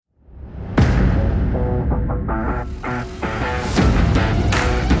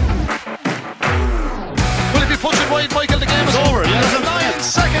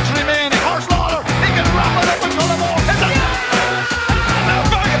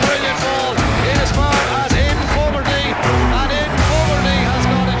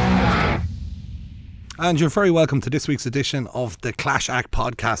And you're very welcome to this week's edition of the Clash Act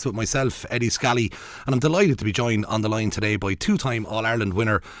podcast with myself, Eddie Scally, and I'm delighted to be joined on the line today by two-time All-Ireland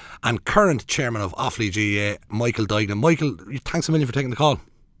winner and current chairman of Offaly GAA, Michael Duignan. Michael, thanks a million for taking the call.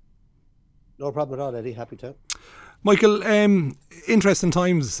 No problem at all, Eddie. Happy to. Michael, interesting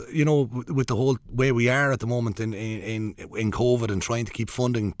times, you know, with the whole way we are at the moment in COVID and trying to keep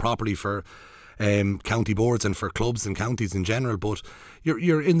funding properly for county boards and for clubs and counties in general. But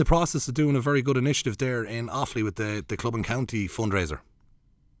you're in the process of doing a very good initiative there in Offaly with the club and county fundraiser.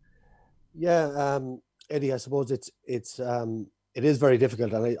 Yeah, Eddie, I suppose it is very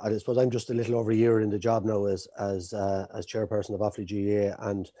difficult, and I suppose I'm just a little over a year in the job now as chairperson of Offaly GAA,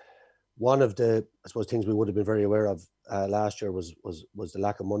 and one of the, I suppose, things we would have been very aware of last year was the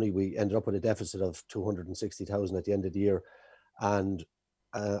lack of money. We ended up with a deficit of 260,000 at the end of the year, and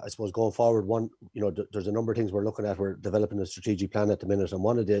I suppose going forward, there's a number of things we're looking at. We're developing a strategic plan at the minute, and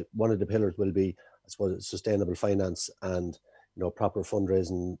one of the pillars will be, I suppose, sustainable finance and proper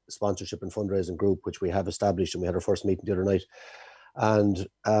fundraising, sponsorship and fundraising group, which we have established, and we had our first meeting the other night. And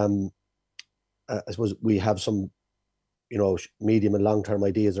I suppose we have some medium and long term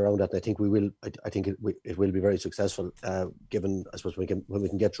ideas around that, and I think we will. I think it will be very successful, given, I suppose, when we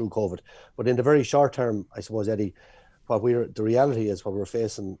can get through COVID. But in the very short term, I suppose, Eddie, the reality is what we're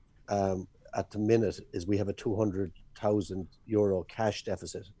facing at the minute is we have a €200,000 cash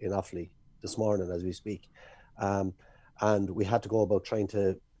deficit in Offaly this morning as we speak, and we had to go about trying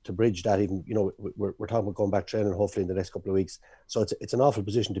to bridge that. Even we're talking about going back training hopefully in the next couple of weeks. So it's an awful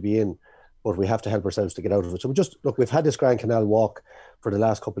position to be in, but we have to help ourselves to get out of it. So we've had this Grand Canal walk for the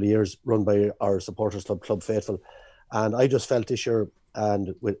last couple of years, run by our supporters club, Club Faithful, and I just felt this year,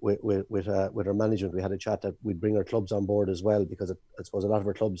 and with our management, we had a chat that we'd bring our clubs on board as well, because I suppose a lot of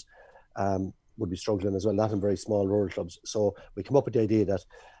our clubs would be struggling as well, not in very small rural clubs. So we come up with the idea that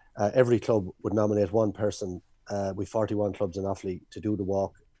every club would nominate one person. With 41 clubs in Offaly to do the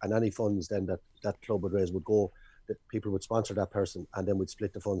walk, and any funds then that club would raise would go, that people would sponsor that person, and then we'd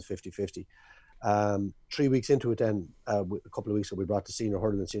split the funds 50-50. 3 weeks into it then, a couple of weeks ago, we brought the senior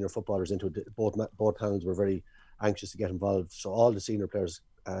hurling and senior footballers into it. Both panels were very anxious to get involved, so all the senior players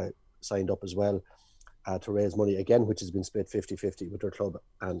signed up as well to raise money again, which has been split 50-50 with their club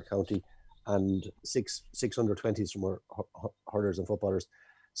and county, and 620s from our hurlers and footballers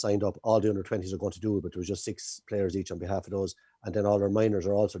signed up. All the under 20s are going to do it, but there was just 6 players each on behalf of those, and then all our minors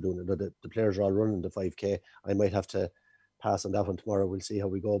are also doing it. The players are all running the 5k. I might have to pass on that one tomorrow. We'll see how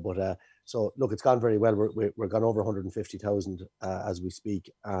we go, but so look, it's gone very well. We're gone over 150,000 as we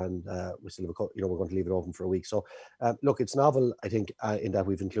speak, and we still have we're going to leave it open for a week. So look, it's novel, I think, in that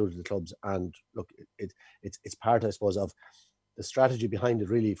we've included the clubs, and look, it's part, I suppose, of the strategy behind it.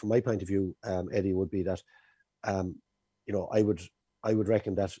 Really, from my point of view, Eddie, would be that I would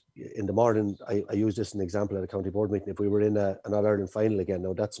reckon that in the morning, I use this as an example at a county board meeting. If we were in an All-Ireland final again,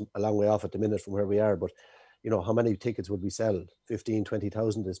 now that's a long way off at the minute from where we are, but how many tickets would we sell?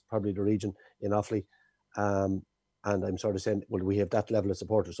 15,000-20,000 is probably the region in Offaly. And I'm sort of saying, well, we have that level of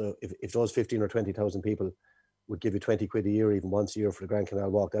supporters. So if those 15 or 20,000 people would give you 20 quid a year, even once a year for the Grand Canal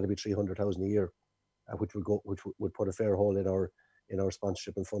walk, that'd be 300,000 a year, which would put a fair hole in our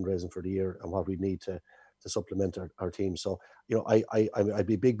sponsorship and fundraising for the year, and what we need to supplement our team. So I'd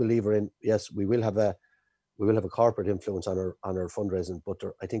be a big believer in, yes, we will have a corporate influence on our fundraising, but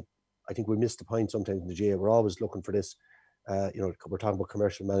I think we miss the point sometimes in the GA. We're always looking for this, we're talking about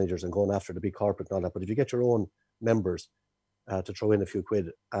commercial managers and going after the big corporate and all that, but if you get your own members to throw in a few quid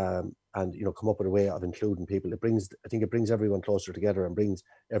and come up with a way of including people, I think it brings everyone closer together and brings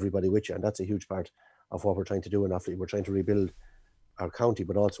everybody with you, and that's a huge part of what we're trying to do in Offaly. We're trying to rebuild our county,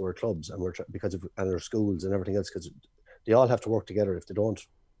 but also our clubs, and and our schools and everything else, because they all have to work together. If they don't,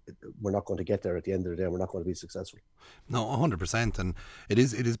 we're not going to get there at the end of the day. We're not going to be successful. No, 100%, and it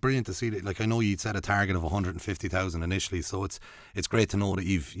is brilliant to see that. Like, I know you'd set a target of 150,000 initially, so it's great to know that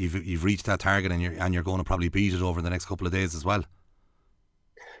you've reached that target, and you're going to probably beat it over the next couple of days as well.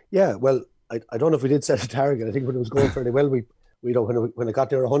 Yeah, well, I don't know if we did set a target. I think when it was going fairly well, we when it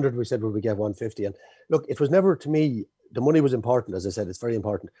got near 100, we said, well, we get 150, and look, it was never, to me, the money was important, as I said, it's very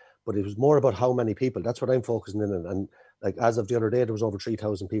important, but it was more about how many people. That's what I'm focusing in on. And like, as of the other day, there was over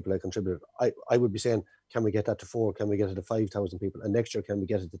 3,000 people I contributed. I would be saying, can we get that to 4? Can we get it to 5,000 people? And next year, can we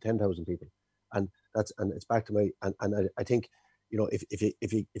get it to 10,000 people? And it's back to my, and I think,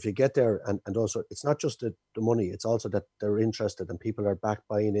 if you get there, and also it's not just the money, it's also that they're interested and people are back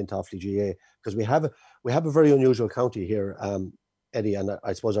buying into Offaly GAA, because we have a very unusual county here, Eddie, and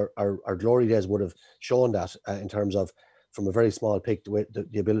I suppose our glory days would have shown that in terms of from a very small pick,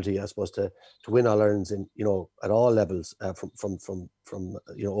 the ability, I suppose, to win All-Irelands in, you know, at all levels, from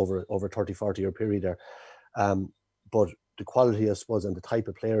you know, over 30, 40 year period there. But the quality, I suppose, and the type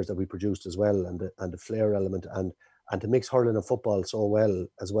of players that we produced as well, and the flair element, and to mix hurling and football so well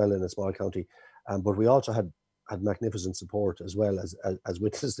as well in a small county. But we also had magnificent support as well, as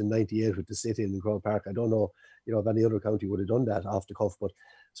witnessed in '98 with the City in Croke Park. I don't know, you know, if any other county would have done that off the cuff, but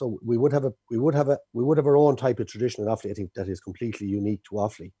so we would have our own type of tradition in Offaly, I think, that is completely unique to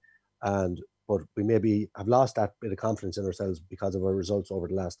Offaly. But we maybe have lost that bit of confidence in ourselves because of our results over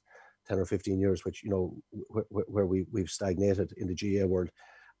the last 10 or 15 years, which, you know, where we've stagnated in the GAA world.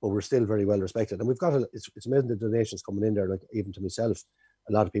 But we're still very well respected, and we've got it's amazing the donations coming in there. Like, even to myself,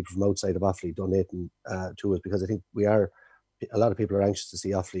 a lot of people from outside of Offaly donating to us, because I think a lot of people are anxious to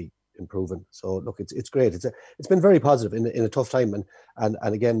see Offaly improving. So look, it's great. It's been very positive in a tough time, and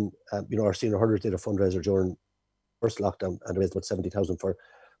again, you know, our senior hurlers did a fundraiser during first lockdown and raised about 70,000 for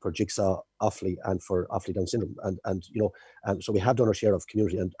Jigsaw Offaly and for Offaly Down syndrome, and you know, so we have done our share of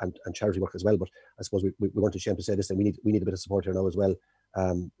community and charity work as well. But I suppose we weren't ashamed to say this, and we need a bit of support here now as well,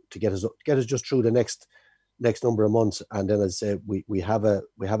 to get us just through the next number of months. And then, as I say, we have a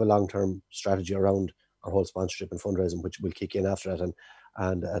long-term strategy around our whole sponsorship and fundraising, which will kick in after that,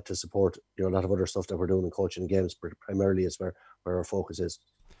 and to support, you know, a lot of other stuff that we're doing in coaching and games, primarily is where our focus is.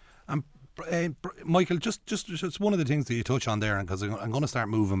 Michael, just one of the things that you touch on there, and because I'm going to start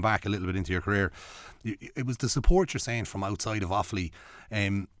moving back a little bit into your career, it was the support you're saying from outside of Offaly.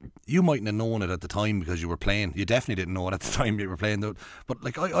 You mightn't have known it at the time because you were playing. You definitely didn't know it at the time you were playing, though. But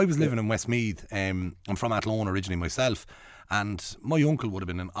like, I was living in Westmeath. I'm from Athlone originally myself, and my uncle would have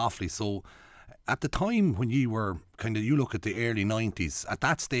been in Offaly. So at the time when you were you look at the early 90s, at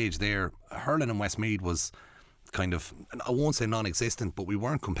that stage there, hurling in Westmeath was kind of, I won't say non-existent, but we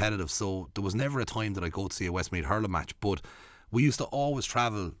weren't competitive, so there was never a time that I go to see a Westmeath hurling match. But we used to always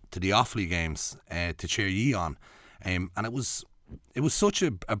travel to the Offaly games to cheer ye on, and it was such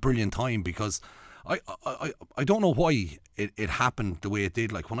a brilliant time, because I don't know why it happened the way it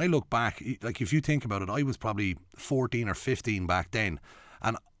did. Like, when I look back, like, if you think about it, I was probably 14 or 15 back then,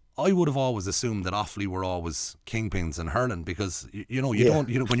 and I would have always assumed that Offaly were always kingpins in hurling, because you know,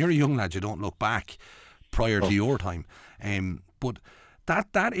 when you're a young lad, you don't look back prior to your time. But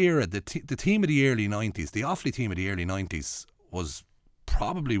that era, the team of the early 90s, the Offaly team of the early 90s, was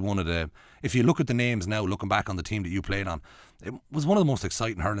probably one of the, if you look at the names now, looking back on the team that you played on, it was one of the most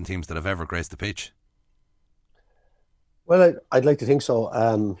exciting hurling teams that have ever graced the pitch. Well, I'd like to think so.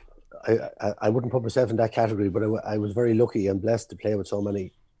 I wouldn't put myself in that category, but I was very lucky and blessed to play with so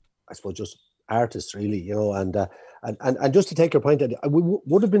many, I suppose, just artists, really, you know. And just to take your point, we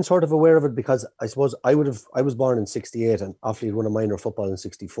would have been sort of aware of it, because I suppose I was born in '68, and Offaly had won a minor football in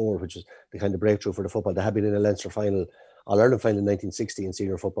 '64, which is the kind of breakthrough for the football. They had been in a Leinster final, All-Ireland final in 1960 in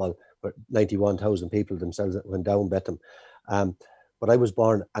senior football, but 91,000 people themselves went down, bet them. But I was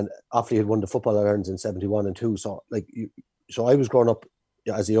born, and Offaly had won the football All-Irelands in '71 and '2. So so I was growing up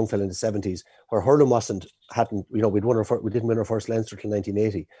as a young fella in the '70s, where hurling hadn't, you know, we didn't win our first Leinster till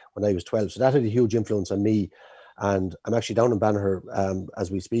 1980 when I was 12. So that had a huge influence on me. And I'm actually down in Banagher as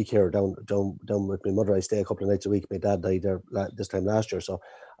we speak here, down with my mother. I stay a couple of nights a week. My dad died there this time last year, so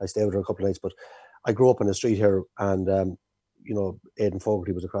I stay with her a couple of nights. But I grew up on the street here, and you know, Aidan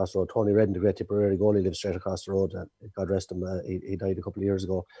Fogarty was across the road. Tony Redden, the great Tipperary goalie, lives straight across the road. God rest him. He died a couple of years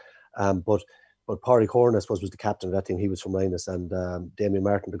ago. But Pádraig Corn, I suppose, was the captain of that team. He was from Rhinus, and Damien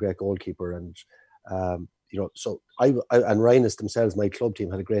Martin, the great goalkeeper, and you know, so I and Rhinus themselves, my club team,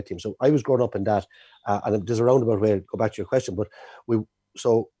 had a great team. So I was growing up in that, and there's a roundabout way to go back to your question. But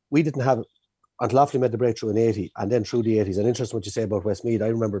we didn't have, until Offaly made the breakthrough in '80, and then through the '80s. And interesting what you say about Westmeath. I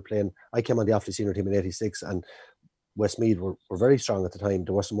remember playing. I came on the Offaly senior team in '86, and Westmeath were very strong at the time.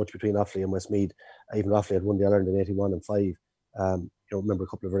 There wasn't much between Offaly and Westmeath. Even Offaly had won the All-Ireland in '81 and '5. You know, remember a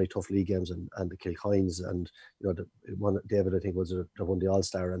couple of very tough league games, and the Kilcoynes, and you know, the one David, I think, won the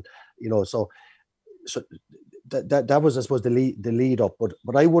All-Star, and you know, so that was, I suppose, the lead up.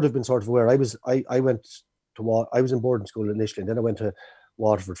 But I would have been sort of aware. I was in boarding school initially, and then I went to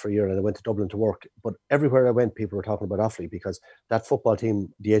Waterford for a year, and I went to Dublin to work. But everywhere I went, people were talking about Offaly, because that football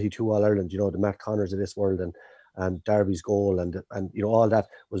team, the '82 All-Ireland, you know, the Matt Connors of this world, and Darby's goal, and you know, all that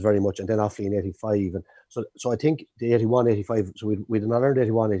was very much. And then Offaly in '85, and so I think the '81, '85. So we'd an All-Ireland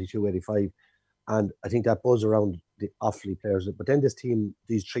 '81, '82, '85. And I think that buzz around the Offaly players. But then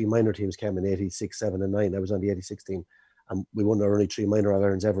these three minor teams came in '86, '7 and '9. I was on the '86 team, and we won our only three minor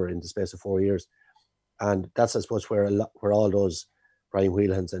All-Irelands ever in the space of 4 years. And that's, I suppose, where all those Brian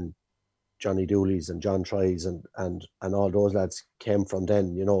Wheelhans and Johnny Dooleys and John Tries and all those lads came from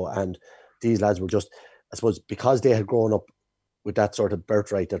then, you know. And these lads were just, I suppose because they had grown up with that sort of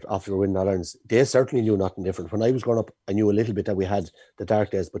birthright that after winning All Irelands, they certainly knew nothing different. When I was growing up, I knew a little bit that we had the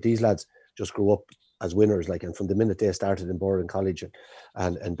dark days, but these lads just grew up as winners, like, and from the minute they started in Bourne College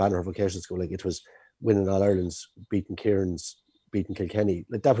and Banner Vocational School, like, it was winning All Irelands, beating Kieran's, beating Kilkenny.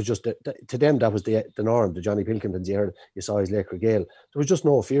 Like, that was just to them, that was the norm. The Johnny Pilkingtons, you saw his Lake Regale. There was just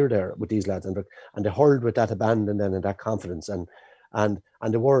no fear there with these lads, and they hurled with that abandon then and that confidence, and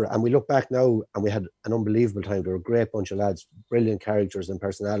they were. And we look back now, and we had an unbelievable time. They were a great bunch of lads, brilliant characters and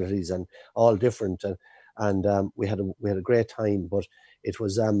personalities, and all different. And we had a great time. But it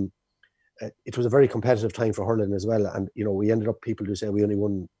was a very competitive time for hurling as well. And we ended up, people do say we only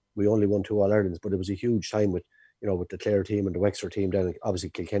won 2 All Irelands, but it was a huge time with the Clare team and the Wexford team. Then obviously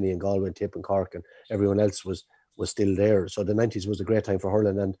Kilkenny and Galway and Tip and Cork and everyone else was still there. So the 90s was a great time for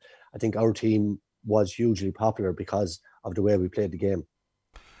hurling, and I think our team was hugely popular because of the way we played the game.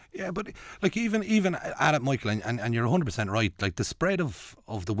 Yeah, but like even at it, Michael, and you're 100% right. Like, the spread of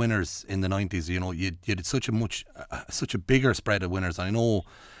the winners in the 90s, you had such a bigger spread of winners. I know,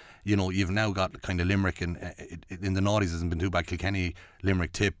 you've now got kind of Limerick, and in the noughties hasn't been too bad. Kilkenny,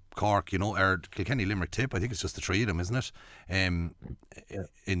 Limerick, Tip, Cork, or Kilkenny, Limerick, Tip. I think it's just the 3 of them, isn't it?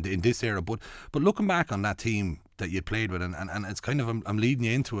 In this era, but looking back on that team that you played with, and it's kind of, I'm leading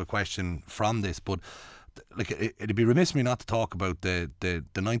you into a question from this, but like, it'd be remiss of me not to talk about the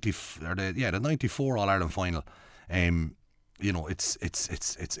 94 All Ireland final. It's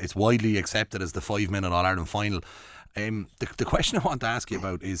widely accepted as the 5-minute All Ireland final. The question I want to ask you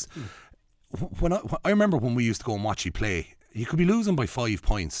about is, when I remember when we used to go and watch you play, you could be losing by 5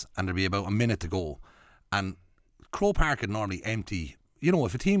 points and there'd be about a minute to go, and Croke Park would normally empty.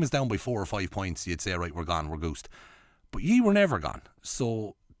 If a team is down by 4 or 5 points, you'd say, right, we're gone, we're goosed. But ye were never gone.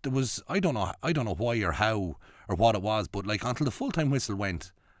 So there was, I don't know why or how or what it was, but like, until the full-time whistle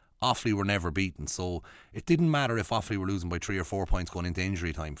went, Offaly were never beaten. So it didn't matter if Offaly were losing by 3 or 4 points going into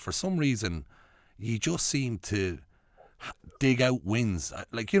injury time. For some reason, you just seemed to dig out wins.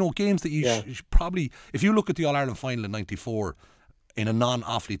 Like, games that you should probably, if you look at the All-Ireland final in 94 in a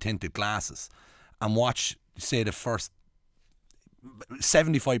non-Offaly tinted glasses and watch, say, the first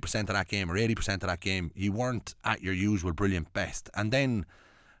 75% of that game or 80% of that game, you weren't at your usual brilliant best. And then,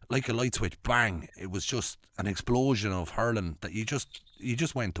 like a light switch, bang, it was just an explosion of hurling that you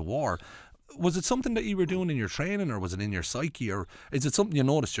just went to war. Was it something that you were doing in your training, or was it in your psyche, or is it something you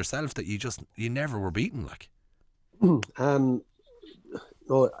noticed yourself that you never were beaten, like? No,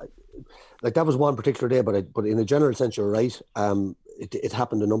 like, that was one particular day, but in a general sense, you're right. It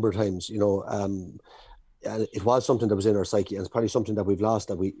happened a number of times, and it was something that was in our psyche, and it's probably something that we've lost.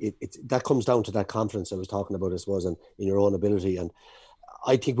 That comes down to that confidence I was talking about, I suppose, and in your own ability. And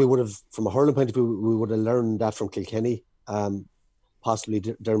I think we would have, from a hurling point of view, we would have learned that from Kilkenny, possibly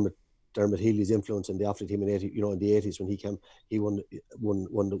Dermot Healy's influence in the Offaly team in the 80s when he came. He won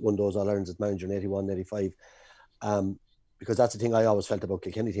those All Irelands as manager in 81, 85. Because that's the thing I always felt about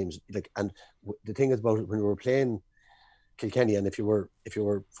Kilkenny teams. Like, and the thing is about when we were playing Kilkenny, and if you were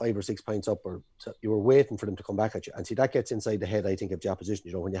 5 or 6 points up, or you were waiting for them to come back at you, and see, that gets inside the head, I think, of the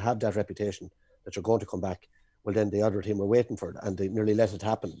opposition. When you have that reputation that you're going to come back, well, then the other team are waiting for it, and they nearly let it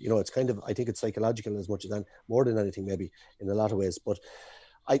happen. It's kind of, I think it's psychological as much as more than anything, maybe, in a lot of ways. But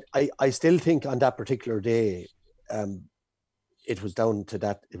I still think on that particular day, it was down to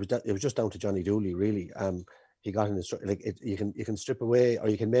that. It was just down to Johnny Dooley, really. He got in the, like, you can strip away, or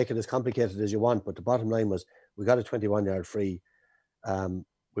you can make it as complicated as you want, but the bottom line was, we got a 21-yard free.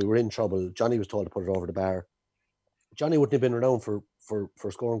 We were in trouble. Johnny was told to put it over the bar. Johnny wouldn't have been renowned for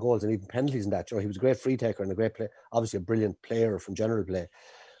scoring goals and even penalties and that. He was a great free taker and a great player, obviously a brilliant player from general play,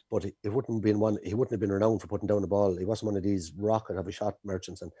 but he wouldn't have been renowned for putting down the ball. He wasn't one of these rocket of a shot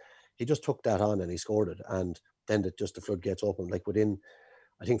merchants, and he just took that on and he scored it, and then the floodgates opened. Like, within,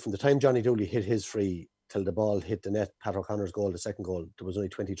 I think, from the time Johnny Dooley hit his free till the ball hit the net, Pat O'Connor's goal, the second goal, there was only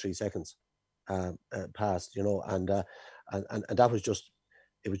 23 seconds passed, and that was just,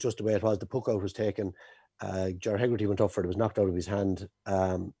 it was just the way it was. The puck out was taken. Ger Hegarty went up for it. It was knocked out of his hand,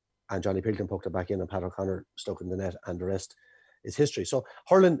 and Johnny Pilkin poked it back in, and Pat O'Connor stuck in the net, and the rest is history. So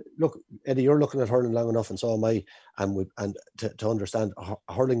hurling, look, Eddie, you're looking at hurling long enough, and so am I, and to understand a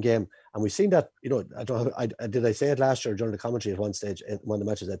hurling game, and we've seen that. Did I say it last year during the commentary at one stage in one of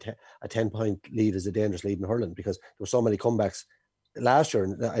the matches that a 10-point lead is a dangerous lead in hurling, because there were so many comebacks last year,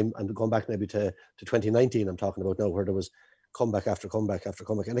 and I'm going back maybe to 2019. I'm talking about now, where there was comeback after comeback after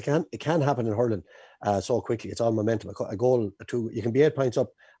comeback, and it can happen in hurling so quickly. It's all momentum. A goal, a 2, you can be 8 points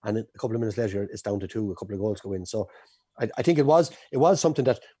up, and a couple of minutes later it's down to 2. A couple of goals go in. So I think it was something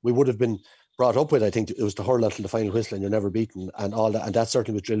that we would have been brought up with. I think it was to hurl until the final whistle and you're never beaten and all that. And that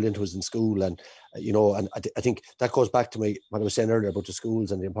certainly was drilled into us in school. And, and I think that goes back to what I was saying earlier about the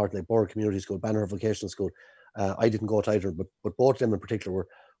schools and the important, like Borough Community School, Banner Vocational School. I didn't go to either, but both of them in particular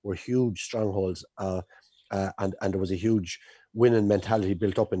were huge strongholds. And there was a huge winning mentality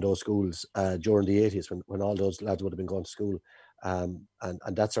built up in those schools during the 80s when all those lads would have been going to school. And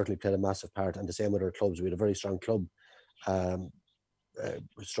that certainly played a massive part. And the same with our clubs. We had a very strong club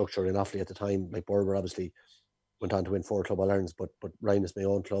structure in Offaly at the time. Like Berber obviously went on to win 4 Club All-Irelands, but Ryan is my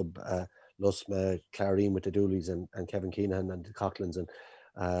own club, Lusma, Clarine with the Dooleys and Kevin Keenan and the Coughlins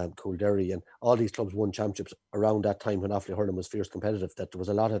and Kildare, and all these clubs won championships around that time when Offaly hurling was fierce competitive. That there was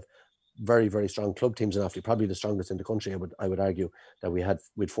a lot of very, very strong club teams in Offaly, probably the strongest in the country. I would argue that we had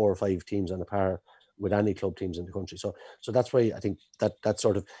 4 or 5 teams on a par with any club teams in the country. So that's why I think that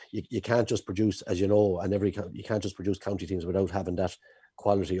sort of you can't just produce, as you know, and you can't just produce county teams without having that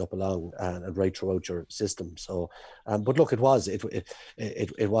quality up along and right throughout your system. So, but look, it was, and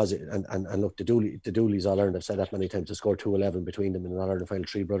look, the Dooleys All-Ireland, I've said that many times, to score 2-11 between them in an All-Ireland final,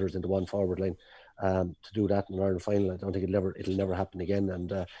 3 brothers into 1 forward line, to do that in an All-Ireland final, I don't think it'll never happen again.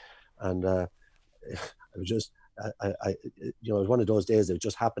 And it was just, it was one of those days that it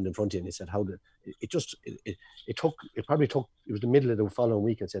just happened in front of you, and he said, how did it probably took, it was the middle of the following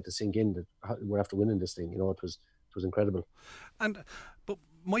week, I'd say, to sink in that we're after winning this thing. It was incredible. But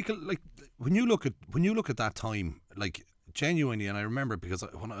Michael, like when you look at that time, like genuinely, and I remember because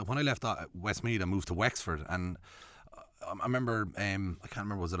when I left Westmeath, I moved to Wexford, and I remember I can't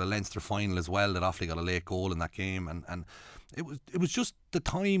remember, was it a Leinster final as well that Offaly got a late goal in that game, and it was just the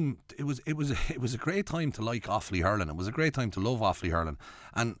time. It was a great time to like Offaly hurling. It was a great time to love Offaly hurling,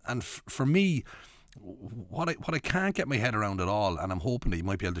 and for me, what I can't get my head around at all, and I'm hoping that you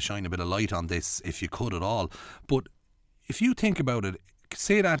might be able to shine a bit of light on this if you could at all. But if you think about it,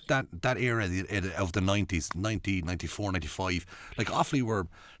 say that era of the 90s, 90, 94, 95, like Offaly were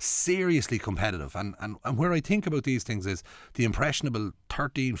seriously competitive, and where I think about these things is the impressionable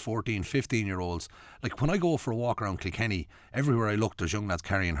 13, 14, 15 year olds. Like when I go for a walk around Kilkenny, everywhere I look there's young lads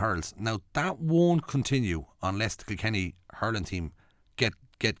carrying hurls. Now that won't continue unless the Kilkenny hurling team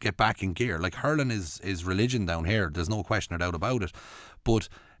get back in gear. Like hurling is religion down here, there's no question or doubt about it, but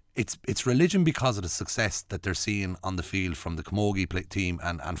it's religion because of the success that they're seeing on the field from the Camoige team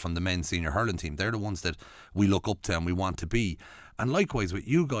and from the men's senior hurling team. They're the ones that we look up to and we want to be. And likewise with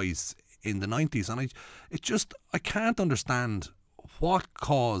you guys in the 90s, and I can't understand what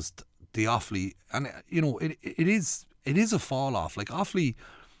caused the Offaly, and it is a fall off. Like Offaly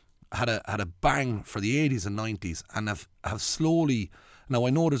had a bang for the 80s and 90s and have slowly. Now, I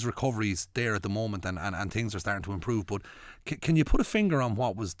know there's recoveries there at the moment and things are starting to improve, but can you put a finger on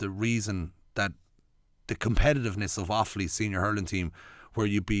what was the reason that the competitiveness of Offaly's senior hurling team, where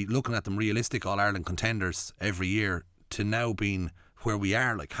you'd be looking at them realistic All-Ireland contenders every year, to now being where we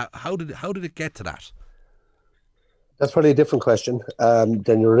are? Like, how did it get to that? That's probably a different question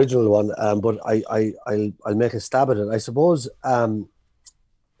than your original one, but I'll make a stab at it. I suppose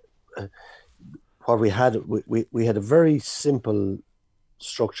what we had a very simple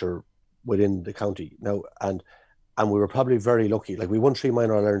structure within the county now, and we were probably very lucky. Like we won 3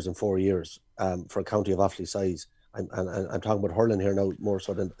 minor All-Irelands in 4 years for a county of Offaly size. I'm talking about hurling here now, more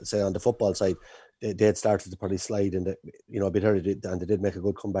so than say on the football side. They had started to probably slide in a bit early, and they did make a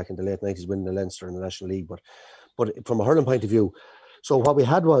good comeback in the late 90s, winning the Leinster and the National League. But from a hurling point of view, so what we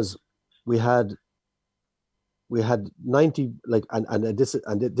had was we had 90, like, and this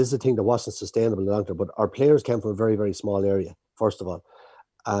is a thing that wasn't sustainable long term. But our players came from a very, very small area. First of all,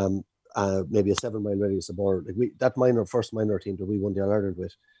 maybe a 7-mile radius of Borough. Like that first minor team that we won the All-Ireland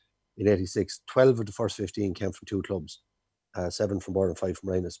with in '86, 12 of the first 15 came from 2 clubs, 7 from Borough and 5 from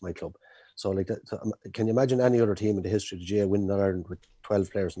Rhinus, my club. So like that, can you imagine any other team in the history of the GAA winning All-Ireland with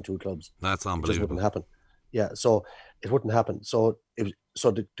 12 players and 2 clubs? That's unbelievable. It just wouldn't happen. Yeah, so it wouldn't happen. So it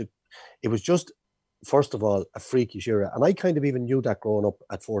was just, first of all, a freakish era. And I kind of even knew that growing up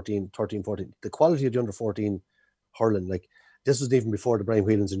at 13, 14. The quality of the under 14 hurling, like this was even before the Brian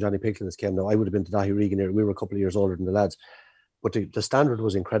Whelans and Johnny Picklins came. Now I would have been to Dahi Regan era. We were a couple of years older than the lads. But the standard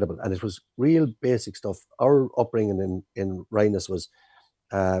was incredible, and it was real basic stuff. Our upbringing in Rhinus was,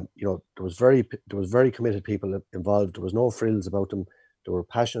 there was very committed people involved. There was no frills about them. They were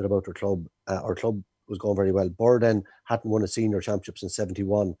passionate about their club. Our club was going very well. Borough then hadn't won a senior championship since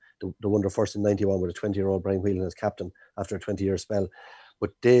 '71. They won their first in '91 with a 20-year-old Brian Whelan as captain after a 20-year spell. But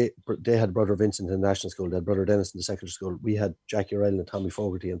they had brother Vincent in the national school. They had brother Dennis in the secondary school. We had Jackie O'Reilly and Tommy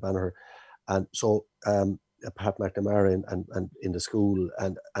Fogarty in Banner, and so Pat McNamara and in the school,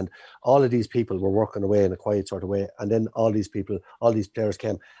 and all of these people were working away in a quiet sort of way, and then all these players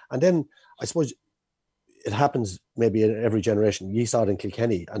came, and then I suppose it happens maybe in every generation. You saw it in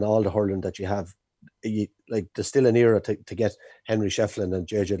Kilkenny and all the hurling that you have. Like there's still an era to get Henry Shefflin and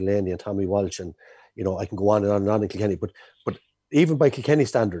JJ Delaney and Tommy Walsh, and I can go on and on and on in Kilkenny, but even by Kilkenny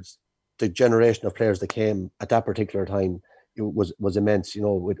standards, the generation of players that came at that particular time was immense.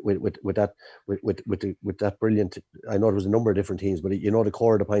 With that brilliant. I know there was a number of different teams, but the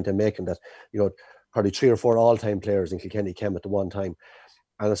core of the point I'm making, that probably 3 or 4 all-time players in Kilkenny came at the one time,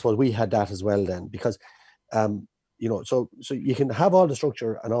 and I suppose we had that as well then, because so you can have all the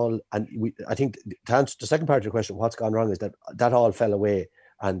structure and all, and I think to answer the second part of your question, what's gone wrong is that all fell away,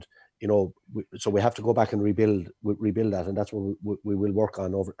 and so we have to go back and rebuild that, and that's what we will work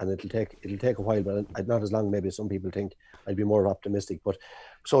on over, and it'll take a while, but not as long maybe as some people think. I'd be more optimistic, but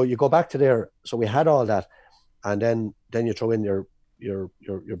so you go back to there. So we had all that, and then you throw in your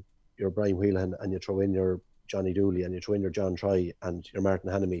Brian Whelan, and you throw in your Johnny Dooley, and you throw in your John Troy, and your Martin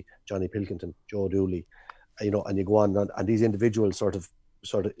Hannamy, Johnny Pilkington, Joe Dooley, and you go on, and these individuals sort of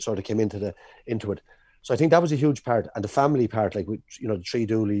came into it. So I think that was a huge part, and the family part, like the 3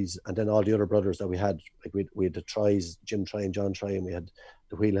 Dooleys, and then all the other brothers that we had, like we had the Troys, Jim Troy and John Troy, and we had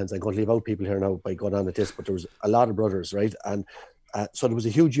the Whelans. I'm going to leave out people here now by going on at this, but there was a lot of brothers, right? And so there was a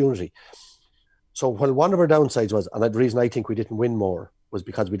huge unity. So one of our downsides was, and the reason I think we didn't win more was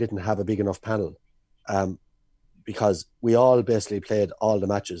because we didn't have a big enough panel, because we all basically played all the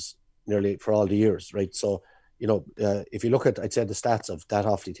matches nearly for all the years, right? So if you look at, I'd say, the stats of that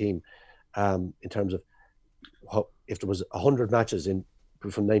Offaly team, in terms of if there was 100 matches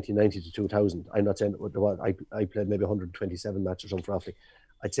from 1990 to 2000, I'm not saying I played maybe 127 matches or something for Offaly.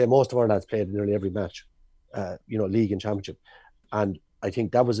 I'd say most of our lads played nearly every match, league and championship, and I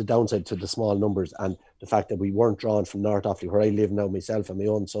think that was a downside to the small numbers, and the fact that we weren't drawn from North Offaly, where I live now myself, and my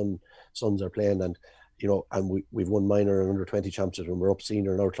own sons are playing, and and we've won minor and under 20 championships, and we're up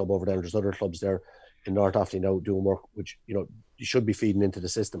senior in our club over there, and there's other clubs there in North Offaly now doing work, which you should be feeding into the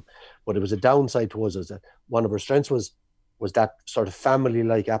system. But it was a downside to us, is that one of our strengths was that sort of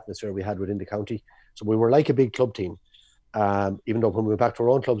family-like atmosphere we had within the county. So we were like a big club team, even though when we went back to our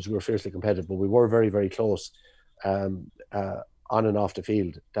own clubs we were fiercely competitive, but we were very, very close on and off the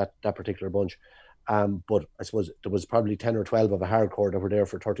field, that particular bunch. But I suppose there was probably 10 or 12 of a hardcore that were there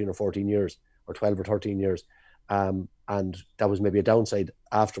for 13 or 14 years, or 12 or 13 years, and that was maybe a downside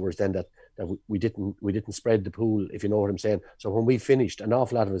afterwards then, that we didn't spread the pool, if you know what I'm saying. So when we finished, an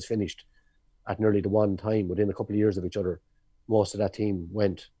awful lot of us finished at nearly the one time, within a couple of years of each other. Most of that team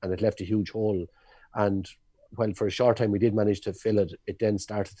went, and it left a huge hole, and while for a short time we did manage to fill it, it then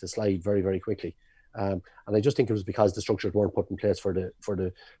started to slide very, very quickly. And I just think it was because the structures weren't put in place for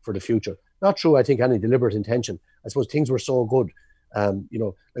the future. Not through, I think, any deliberate intention. I suppose things were so good. Like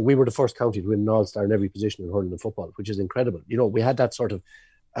we were the first county to win an All-Star in every position in hurling and football, which is incredible. We had that sort of,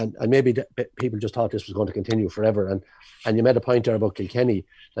 and maybe people just thought this was going to continue forever. And you made a point there about Kilkenny,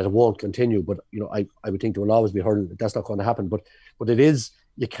 that it won't continue. But I would think there will always be hurling. That's not going to happen. But it is.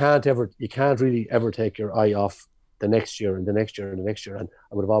 You can't really ever take your eye off the next year and the next year and the next year. And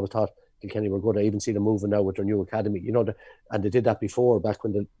I would have always thought Kilkenny were good. I even see them moving now with their new academy. And they did that before, back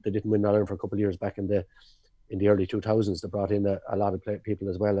when they didn't win Ireland for a couple of years back in the early 2000s. They brought in a lot of people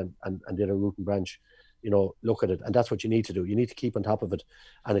as well, and did a root and branch. Look at it, and that's what you need to do. You need to keep on top of it,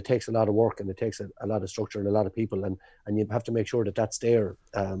 and it takes a lot of work, and it takes a lot of structure and a lot of people, and you have to make sure that that's there,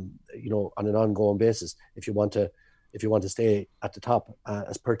 on an ongoing basis if you want to stay at the top,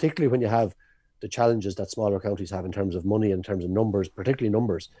 as particularly when you have the challenges that smaller counties have in terms of money, in terms of numbers, particularly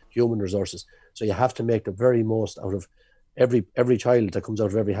numbers, human resources. So you have to make the very most out of every child that comes out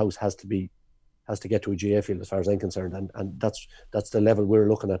of every house has to get to a GAA field, as far as I'm concerned, and that's the level we're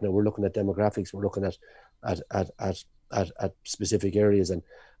looking at now. We're looking at demographics, we're looking at specific areas, and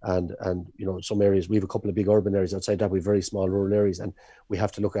some areas. We have a couple of big urban areas. Outside that, we have very small rural areas, and we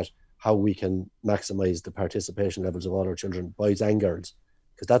have to look at how we can maximise the participation levels of all our children, boys and girls,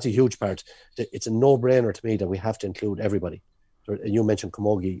 because that's a huge part. It's a no-brainer to me that we have to include everybody. You mentioned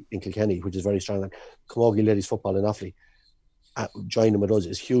Camoige in Kilkenny, which is very strong, and Camoige ladies football in Offaly. Joining with us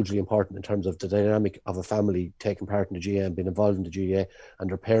is hugely important in terms of the dynamic of a family taking part in the GAA and being involved in the GAA, and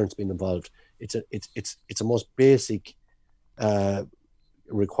their parents being involved. It's a most basic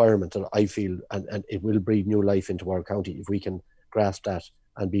requirement that I feel, and it will breathe new life into our county if we can grasp that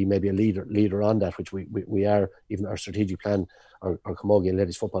and be maybe a leader on that, which we are. Even our strategic plan, our Camogie and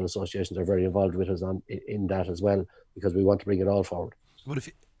Ladies Football Associations are very involved with us in that as well, because we want to bring it all forward. But if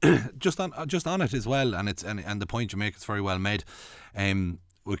you, just on it as well, and the point you make is very well made.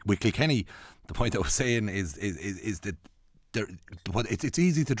 with Kilkenny, the point I was saying is that it's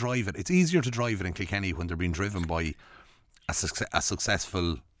easy to drive it. It's easier to drive it in Kilkenny when they're being driven by a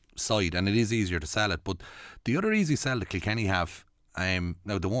successful side, and it is easier to sell it. But the other easy sell that Kilkenny have, now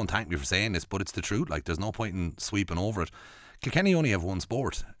they won't thank me for saying this, but it's the truth. Like, there's no point in sweeping over it. Kilkenny only have one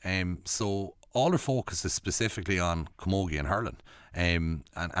sport, so all their focus is specifically on camogie and hurling, and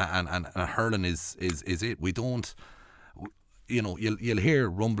hurling is it. We don't, you'll hear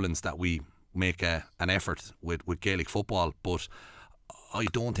rumblings that we make an effort with Gaelic football, but I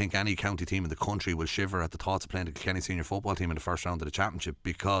don't think any county team in the country will shiver at the thoughts of playing the Kilkenny senior football team in the first round of the championship,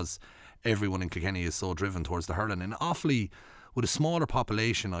 because everyone in Kilkenny is so driven towards the hurling. And Offaly, with a smaller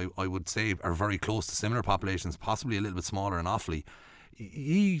population, I would say, are very close to similar populations, possibly a little bit smaller in Offaly.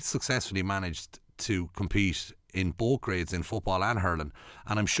 He successfully managed to compete in both grades in football and hurling,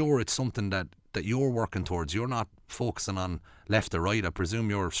 and I'm sure it's something that you're working towards. You're not focusing on left or right. I presume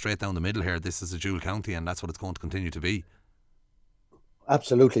you're straight down the middle here. This is a dual county, and that's what it's going to continue to be.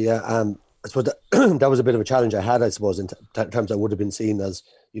 Absolutely, yeah. I suppose that was a bit of a challenge I had, I suppose, in terms I would have been seen as,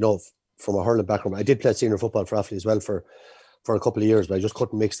 from a hurling background. I did play senior football for Offaly as well for a couple of years, but I just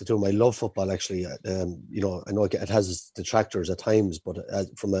couldn't mix the two. I love football, actually. I know it has its detractors at times, but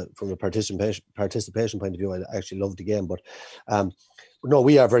from a participation point of view, I actually love the game. But no,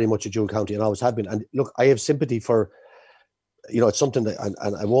 we are very much a dual county, and always have been. And look, I have sympathy for, it's something that,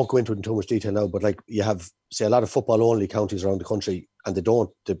 and I won't go into it in too much detail now, but like, you have, say, a lot of football only counties around the country, and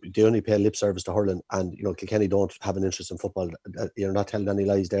they only pay lip service to hurling, and Kilkenny don't have an interest in football. You're not telling any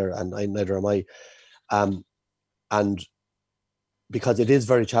lies there, and neither am I. And because it is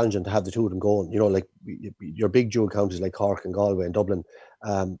very challenging to have the two of them going, like your big dual counties like Cork and Galway and Dublin,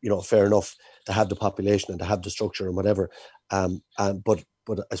 fair enough to have the population and to have the structure and whatever. But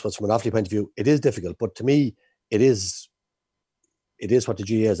I suppose from an Offaly point of view, it is difficult. But to me, it is what the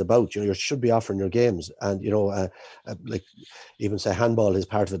GAA is about. You should be offering your games, and like even say handball is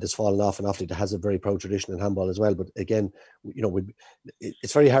part of it. Has fallen off in Offaly. That has a very proud tradition in handball as well. But again,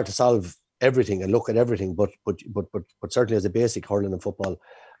 it's very hard to solve everything and look at everything, but certainly as a basic, hurling and football,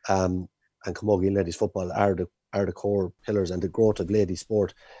 and camogie and ladies football are the core pillars, and the growth of ladies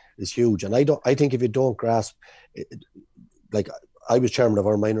sport is huge. And I think if you don't grasp it, like, I was chairman of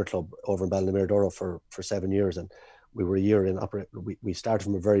our minor club over in Ballinamuir for 7 years, and we were a year in operate. We started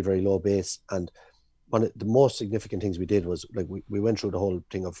from a very, very low base, and one of the most significant things we did was, like, we went through the whole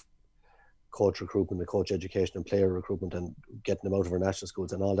thing of coach recruitment and coach education and player recruitment and getting them out of our national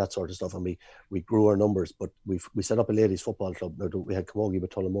schools and all that sort of stuff, and we grew our numbers. But we set up a ladies football club. Now, we had camogie with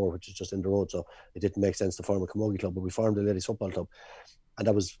Tullamore, which is just in the road, so it didn't make sense to form a camogie club, but we formed a ladies football club, and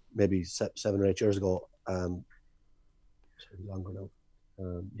that was maybe 7 or 8 years ago. Longer now.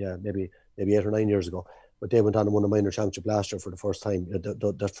 Maybe 8 or 9 years ago. But they went on and won a minor championship last year for the first time.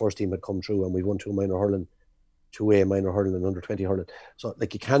 That first team had come through, and we won 2 minor hurling, 2A minor hurling and under 20 hurling. So,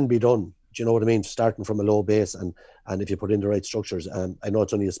 like, it can be done. Do you know what I mean? Starting from a low base, and if you put in the right structures. I know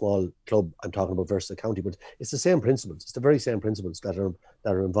it's only a small club I'm talking about versus a county, but it's the same principles. It's the very same principles that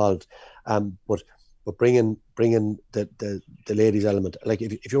are involved. But bringing the ladies element, like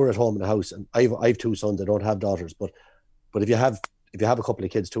if you're at home in the house, and I've 2 sons, I don't have daughters, but if you have a couple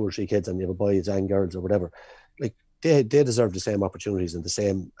of kids, 2 or 3 kids, and you have boys and girls or whatever, like, they deserve the same opportunities and the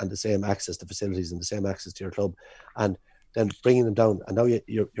same access to facilities and the same access to your club, and then bringing them down. And now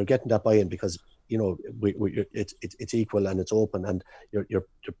you're getting that buy-in, because it's equal and it's open, and you're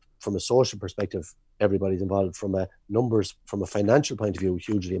from a social perspective, everybody's involved. From a numbers, from a financial point of view,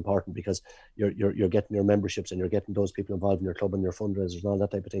 hugely important, because you're getting your memberships and you're getting those people involved in your club and your fundraisers and all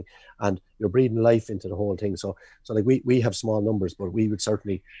that type of thing, and you're breathing life into the whole thing. So like, we have small numbers, but we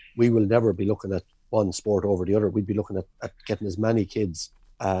will never be looking at one sport over the other. We'd be looking at getting as many kids,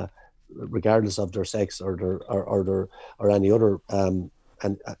 regardless of their sex or any other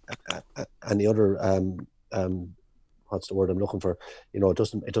what's the word I'm looking for?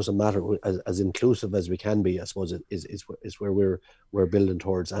 It doesn't matter. As inclusive as we can be, I suppose, is where we're building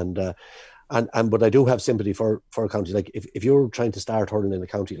towards. But I do have sympathy for a county. Like, if you're trying to start hurling in a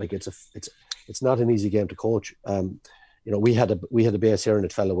county, like, it's not an easy game to coach. We had a base here and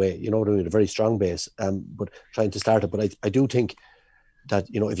it fell away. You know what I mean? A very strong base. But trying to start it. But I do think that,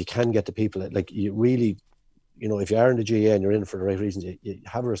 if you can get the people, like, you really, if you are in the GAA and you're in it for the right reasons, you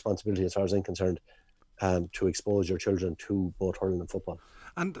have a responsibility, as far as I'm concerned, to expose your children to both hurling and football.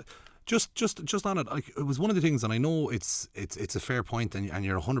 And Just on it, it was one of the things, and I know it's a fair point, and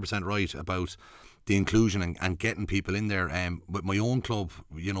you're 100% right about the inclusion and getting people in there. With my own club,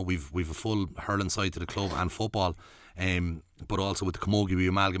 we've a full hurling side to the club and football. But also with the Camoige, we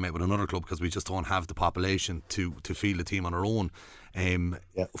amalgamate with another club because we just don't have the population to field a team on our own.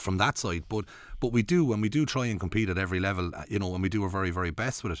 From that side, but we do, and we do try and compete at every level, and we do our very, very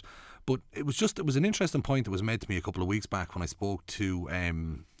best with it. But it was an interesting point that was made to me a couple of weeks back when I spoke to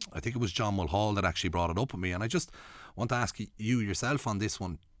I think it was John Mulhall that actually brought it up with me, and I just want to ask you yourself on this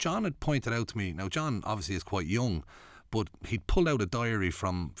one. John had pointed out to me, now John obviously is quite young, but he'd pulled out a diary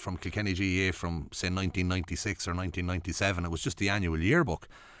from Kilkenny GAA from say 1996 or 1997. It was just the annual yearbook,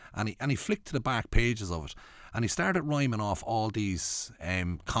 and he flicked to the back pages of it, and he started rhyming off all these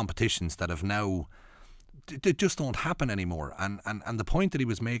competitions that have now, they just don't happen anymore. And the point that he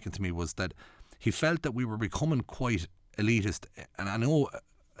was making to me was that he felt that we were becoming quite elitist, and I know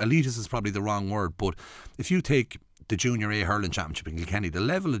elitist is probably the wrong word, but if you take the Junior A Hurling Championship in Kilkenny, the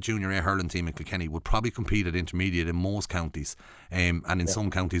level of Junior A Hurling team in Kilkenny would probably compete at intermediate in most counties, and in some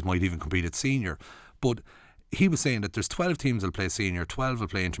counties might even compete at senior. But he was saying that there's 12 teams will play senior, 12 will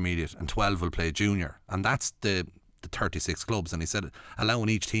play intermediate, and 12 will play junior, and that's the 36 clubs. And he said allowing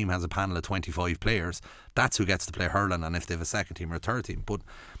each team has a panel of 25 players, that's who gets to play hurling, and if they have a second team or a third team. But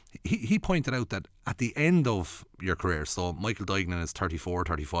he pointed out that at the end of your career, so Michael Duignan is 34,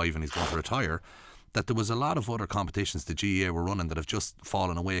 35 and he's going to retire, that there was a lot of other competitions the GAA were running that have just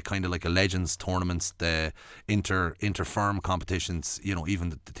fallen away, kind of like a Legends tournaments, the inter-firm competitions, even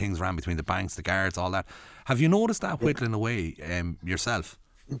the things ran between the banks, the guards, all that. Have you noticed that whittling away yourself?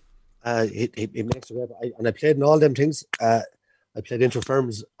 It makes it great. And I played in all them things. I played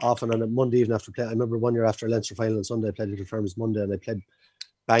inter-firms often on a Monday evening after play. I remember one year after a Leinster final on Sunday, I played inter-firms Monday, and I played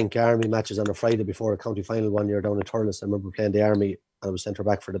Bank Army matches on a Friday before a county final one year down in Thurles. I remember playing the Army, and I was centre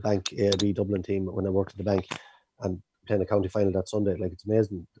back for the Bank AIB Dublin team when I worked at the Bank, and playing a county final that Sunday. Like, it's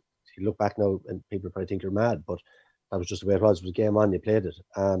amazing. You look back now and people probably think you're mad, but that was just the way it was. It was a game on, you played it.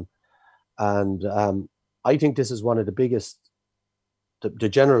 I think this is one of the biggest, the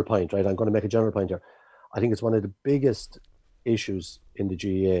general point, right? I'm going to make a general point here. I think it's one of the biggest issues in the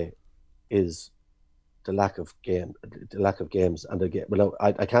GAA is the lack of games and the game. Well,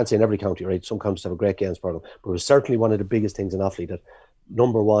 I can't say in every county, right? Some counties have a great games program, but it was certainly one of the biggest things in Offaly that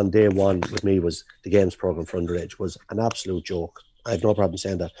number one, day one with me was the games program for underage was an absolute joke. I have no problem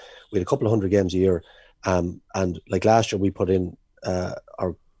saying that. We had a couple of 100 games a year, and like last year we put in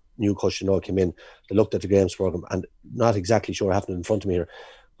our new coach, came in. They looked at the games program, and not exactly sure what happened in front of me here,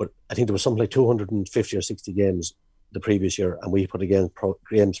 but I think there was something like 250 or 60 games the previous year, and we put a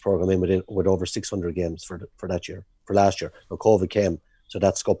games program in with over 600 games for that year, for last year. Now COVID came, so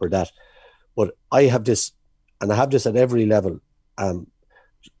that scuppered that. But I have this, and I have this at every level.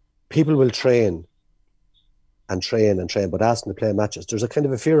 People will train, but ask them to play matches. There's a kind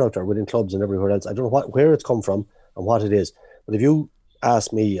of a fear out there within clubs and everywhere else. I don't know where it's come from and what it is, but if you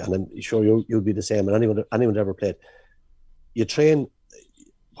ask me, and I'm sure you'll be the same, and anyone that ever played, you train.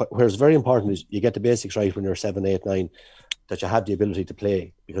 Whereas very important is you get the basics right when you're 7, 8, 9, that you have the ability to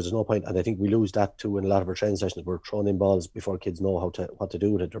play, because there's no point. And I think we lose that too in a lot of our training sessions. We're throwing in balls before kids know what to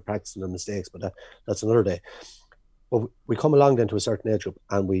do with it. They're practicing their mistakes, but that's another day. But we come along then to a certain age group,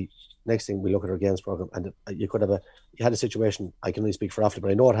 and next thing we look at our games program, and you had a situation. I can only speak for Offaly,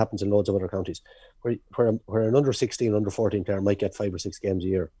 but I know it happens in loads of other counties where an under 16, under 14 player might get 5 or 6 games a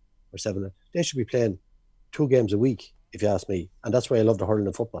year or 7. They should be playing 2 games a week, if you ask me. And that's why I love the hurling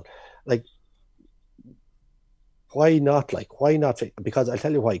and football. Like, why not? Because I'll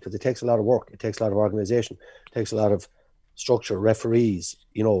tell you why. Because it takes a lot of work. It takes a lot of organisation. It takes a lot of structure, referees,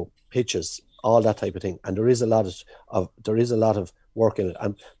 pitches, all that type of thing. And there is a lot of work in it.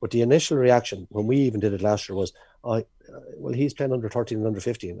 But the initial reaction when we even did it last year was, well, he's playing under 13 and under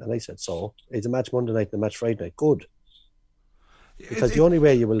 15. And I said, so it's a match Monday night and a match Friday night. Good. Because the only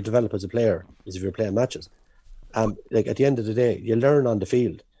way you will develop as a player is if you're playing matches. Like, at the end of the day, you learn on the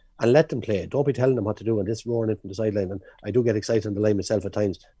field, and let them play. Don't be telling them what to do and just roaring in from the sideline. And I do get excited on the line myself at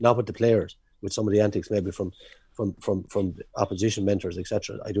times, not with the players, with some of the antics maybe from opposition mentors,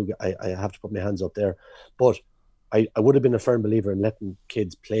 etc. I have to put my hands up there. But I would have been a firm believer in letting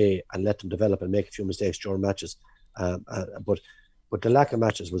kids play and let them develop and make a few mistakes during matches. But the lack of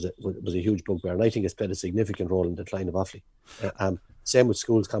matches was a huge bugbear, and I think it's played a significant role in the decline of Offaly. Same with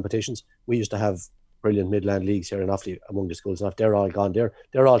schools competitions. We used to have brilliant Midland leagues here in Offaly among the schools. They're all gone.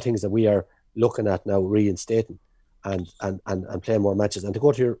 They're all things that we are looking at now, reinstating and playing more matches. And to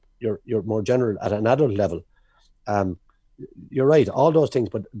go to your more general at an adult level, you're right, all those things,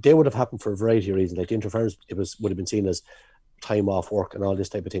 but they would have happened for a variety of reasons. Like the interference, would have been seen as time off work and all this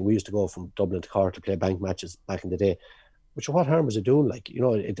type of thing. We used to go from Dublin to Cork to play bank matches back in the day. Which, what harm was it doing? Like, you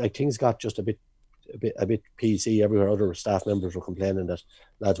know, like things got just a bit PC everywhere. Other staff members were complaining that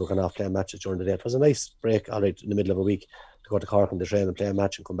lads were going off playing matches during the day. It was a nice break, all right, in the middle of a week to go to Cork and to train and play a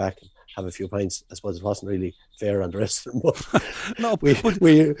match and come back and have a few pints. I suppose it wasn't really fair on the rest of them, but no,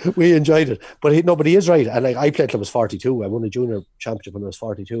 we enjoyed it. But he is right. And like, I played till I was 42. I won a junior championship when I was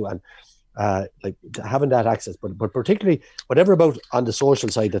 42, and like having that access, but particularly whatever about on the social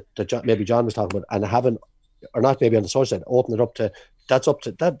side that maybe John was talking about, and having, or not maybe on the social side, open it up to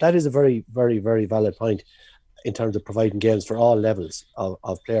that is a very, very, very valid point in terms of providing games for all levels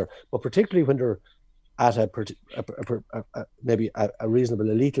of player, but particularly when they're at maybe a reasonable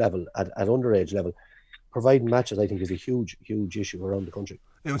elite level, at underage level, providing matches, I think, is a huge issue around the country.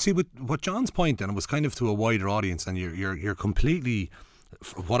 Yeah, and see, with what John's point, and it was kind of to a wider audience, and you're completely,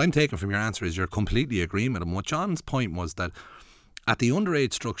 what I'm taking from your answer is you're completely agreeing with him. What John's point was that at the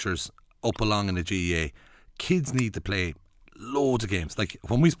underage structures up along in the GAA, kids need to play loads of games. Like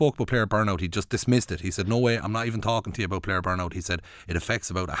when we spoke about player burnout, he just dismissed it. He said, no way, I'm not even talking to you about player burnout. He said it affects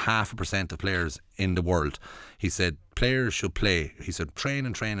about 0.5% of players in the world. He said players should play. He said train.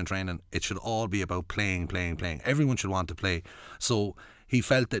 It should all be about playing. Everyone should want to play. So he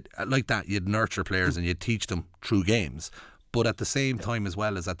felt that like that you'd nurture players and you'd teach them through games. But at the same time, as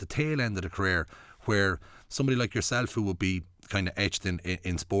well as at the tail end of the career, where somebody like yourself who would be kind of etched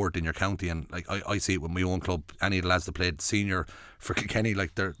in sport in your county, and like I see it with my own club, any of the lads that played senior for Kilkenny,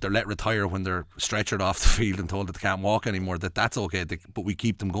 like they're let retire when they're stretchered off the field and told that they can't walk anymore, that's okay, but we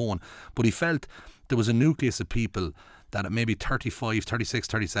keep them going. But he felt there was a nucleus of people that at maybe 35, 36,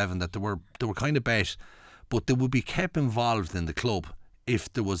 37 that they were kind of bet, but they would be kept involved in the club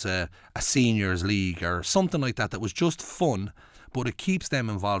if there was a seniors league or something like that was just fun, but it keeps them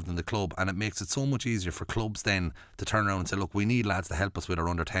involved in the club, and it makes it so much easier for clubs then to turn around and say, look, we need lads to help us with our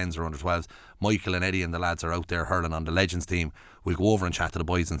under 10s or under 12s. Michael and Eddie and the lads are out there hurling on the Legends team. We'll go over and chat to the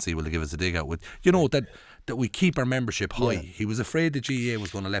boys and see will they give us a dig out with, you know, that we keep our membership high. Yeah. He was afraid the GAA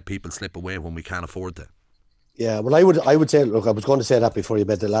was going to let people slip away when we can't afford to. Yeah, well, I would say, look, I was going to say that before you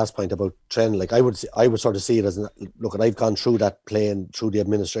made the last point about training. Like I would sort of see it as, look, I've gone through that, playing through the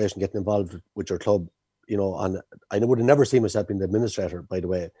administration, getting involved with your club, you know, and I would have never seen myself being the administrator, by the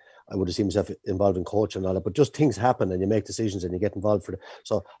way. I would have seen myself involved in coaching and all that, but just things happen and you make decisions and you get involved for it.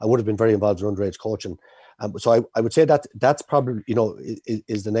 So I would have been very involved in underage coaching. So I would say that's probably, you know,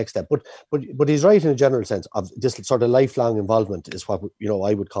 is the next step. But he's right in a general sense of this sort of lifelong involvement is what, you know,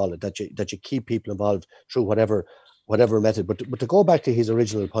 I would call it, that you keep people involved through whatever method. But to go back to his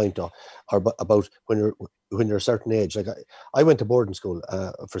original point though, or about when you're a certain age, like I went to boarding school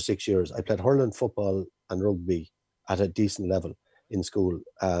for 6 years. I played hurling, football and rugby at a decent level in school.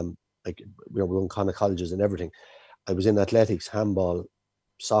 Like, you know, we were in kind of colleges and everything. I was in athletics, handball,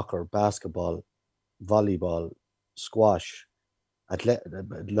 soccer, basketball, volleyball, squash, an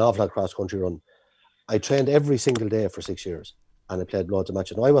awful lot cross country run. I trained every single day for 6 years and I played loads of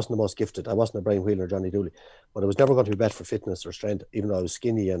matches. Now, I wasn't the most gifted. I wasn't a Brian Whelan or Johnny Dooley, but I was never going to be better for fitness or strength, even though I was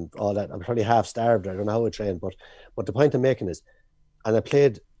skinny and all that. I was probably half starved. I don't know how I trained, but the point I'm making is, and I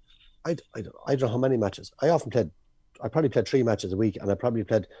played, I don't know how many matches. I probably played 3 matches a week, and I probably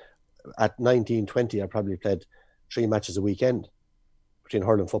played at 19, 20, I probably played 3 matches a weekend between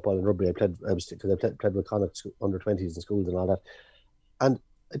hurling, football and rugby. I played with Connacht under 20s in schools and all that. And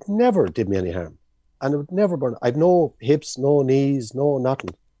it never did me any harm. And it would never burn. I've no hips, no knees, no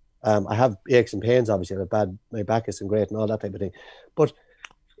nothing. I have aches and pains, obviously. My back isn't great and all that type of thing. But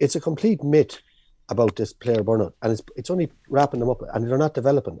it's a complete myth about this player burnout. And it's only wrapping them up and they're not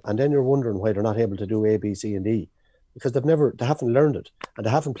developing. And then you're wondering why they're not able to do A, B, C and D. Because they haven't learned it. And they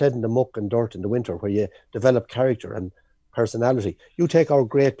haven't played in the muck and dirt in the winter where you develop character and personality. You take our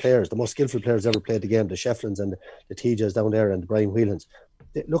great players, the most skillful players ever played the game, the Shefflins and the TJs down there and the Brian Whelans.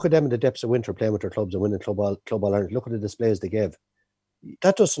 Look at them in the depths of winter playing with their clubs and winning Club All-Ireland. Look at the displays they gave.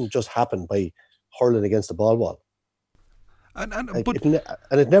 That doesn't just happen by hurling against the ball wall. And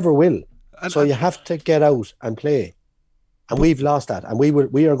it never will. So you have to get out and play. And we've lost that. And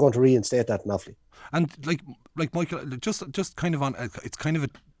we are going to reinstate that in Offaly. And like Michael, just kind of on, it's kind of a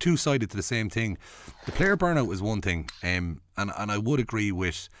two-sided to the same thing. The player burnout is one thing, and I would agree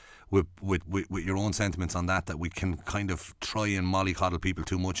with your own sentiments on that we can kind of try and mollycoddle people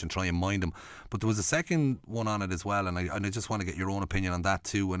too much and try and mind them. But there was a second one on it as well, and I just want to get your own opinion on that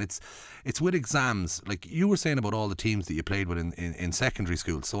too. And it's with exams, like you were saying about all the teams that you played with in secondary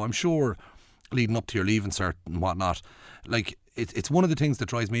school. So I'm sure leading up to your leaving cert and whatnot, like it's one of the things that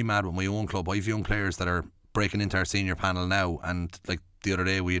drives me mad with my own club. I've young players that are breaking into our senior panel now, and like the other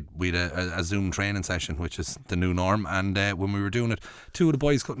day we had a Zoom training session, which is the new norm, and when we were doing it, two of the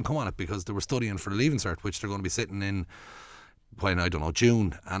boys couldn't come on it because they were studying for the Leaving Cert, which they're going to be sitting in when, I don't know,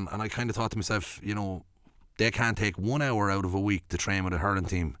 June, and I kind of thought to myself, you know, they can't take 1 hour out of a week to train with a hurling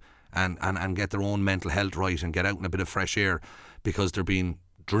team and get their own mental health right and get out in a bit of fresh air because they're being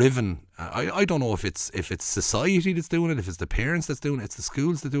driven. I don't know if it's society that's doing it, if it's the parents that's doing it, it's the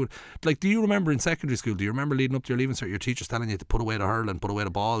schools that do it. Like, do you remember in secondary school, do you remember leading up to your Leaving Cert, your teachers telling you to put away the hurl and put away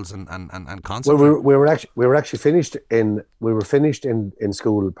the balls and concentrate? Well, we were actually finished in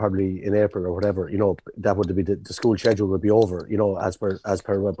school probably in April or whatever. You know, that would be the school schedule would be over. You know, as per.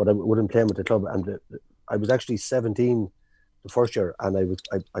 But I wouldn't play with the club, and I was actually 17 the first year, and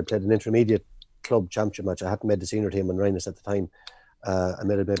I played an intermediate club championship match. I hadn't made the senior team in Rhinus at the time. I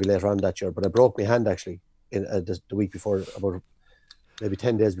made it maybe later on that year, but I broke my hand actually in the week before, about maybe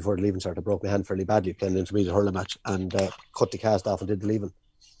 10 days before the Leaving Cert. I broke my hand fairly badly playing an intermediate hurling match and cut the cast off and did the leaving.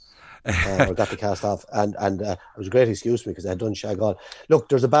 Or got the cast off, and it was a great excuse for me because I had done GAA all. Look,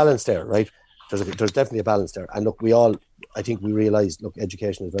 there's a balance there, right? There's definitely a balance there, and look, I think we realised, look,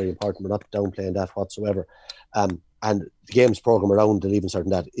 education is very important. We're not downplaying that whatsoever, and the games program around the Leaving Cert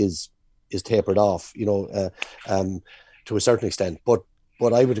and that is tapered off, you know, to a certain extent. But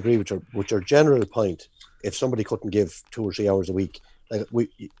I would agree with your general point. If somebody couldn't give 2 or 3 hours a week, like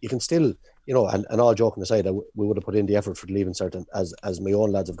you can still, you know, and all joking aside, we would have put in the effort for the Leaving Cert, and as my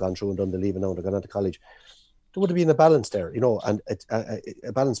own lads have gone through and done the Leaving now and they've gone on to college, there would have been a balance there, you know, and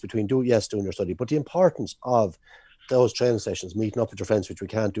a balance between doing your study, but the importance of those training sessions, meeting up with your friends, which we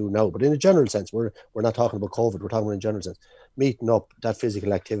can't do now, but in a general sense, we're not talking about COVID, we're talking about in a general sense, meeting up, that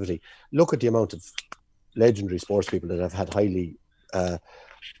physical activity. Look at the amount of legendary sports people that have had highly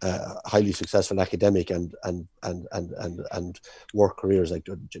successful academic and work careers. Like,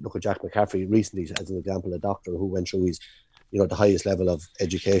 look at Jack McCaffrey recently as an example, a doctor who went through his, you know, the highest level of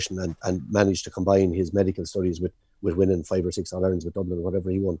education and managed to combine his medical studies with winning 5 or 6 All-Irelands with Dublin or whatever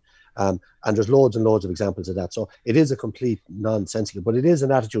he won. And there's loads and loads of examples of that. So it is a complete nonsensical, but it is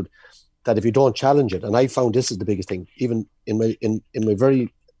an attitude that if you don't challenge it, and I found this is the biggest thing, even in my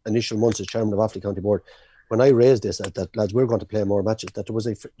very initial months as chairman of Offaly County Board, when I raised this, that lads, we're going to play more matches, that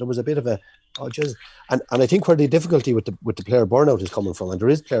there was a bit of a, and I think where the difficulty with the player burnout is coming from, and there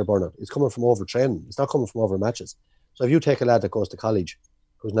is player burnout, it's coming from overtraining. It's not coming from over matches. So if you take a lad that goes to college,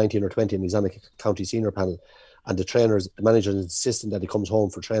 who's 19 or 20 and he's on a county senior panel, and the manager is insisting that he comes home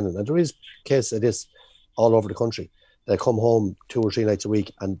for training, and there is cases of this all over the country, they come home 2 or 3 nights a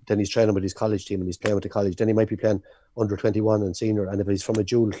week, and then he's training with his college team and he's playing with the college, then he might be playing under 21 and senior, and if he's from a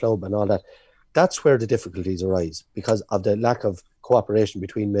dual club and all that, that's where the difficulties arise, because of the lack of cooperation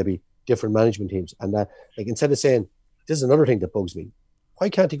between maybe different management teams. And that, like, instead of saying, this is another thing that bugs me, why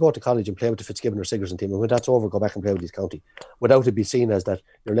can't he go to college and play with the Fitzgibbon or Sigerson team, and when that's over, go back and play with his county, without it be seen as that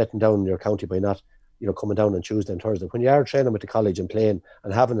you're letting down your county by not, you know, coming down on Tuesday and Thursday, when you are training with the college and playing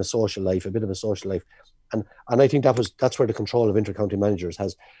and having a social life, a bit of a social life. And I think that's where the control of inter-county managers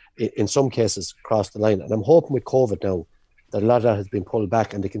has, in some cases, crossed the line. And I'm hoping with COVID now that a lot of that has been pulled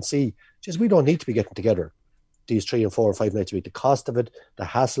back, and they can see, just we don't need to be getting together these 3 and 4 or 5 nights a week. The cost of it, the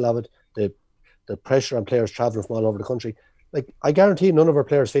hassle of it, the pressure on players travelling from all over the country. Like, I guarantee none of our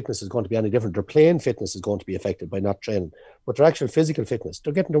players' fitness is going to be any different. Their playing fitness is going to be affected by not training, but their actual physical fitness,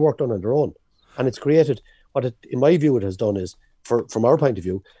 they're getting their work done on their own. And it's created, what it, in my view, it has done is, from our point of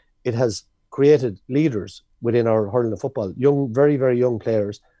view, it has created leaders within our hurling and football, young, very, very young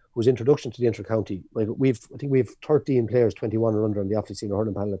players whose introduction to the inter-county, like I think we've 13 players, 21 or under on the Offaly senior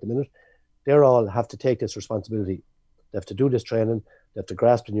hurling panel at the minute. They all have to take this responsibility. They have to do this training. They have to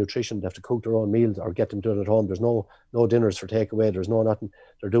grasp the nutrition. They have to cook their own meals or get them done at home. There's no dinners for takeaway. There's no nothing.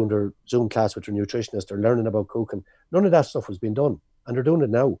 They're doing their Zoom class with their nutritionist. They're learning about cooking. None of that stuff has been done, and they're doing it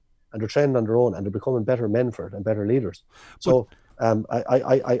now. And they're training on their own, and they're becoming better men for it and better leaders. So I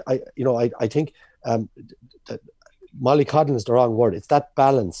think that mollycoddling is the wrong word. It's that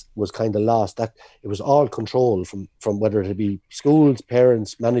balance was kind of lost. That it was all control from whether it be schools,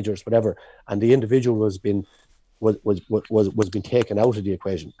 parents, managers, whatever, and the individual was being taken out of the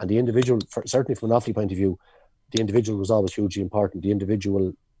equation. And the individual, certainly from an Offaly point of view, the individual was always hugely important. The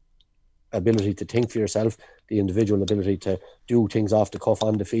individual ability to think for yourself, the individual ability to do things off the cuff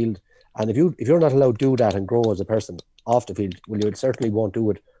on the field. And if you're not allowed to do that and grow as a person off the field, well, you certainly won't do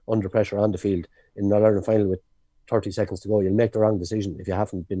it under pressure on the field in an All-Ireland final with 30 seconds to go. You'll make the wrong decision if you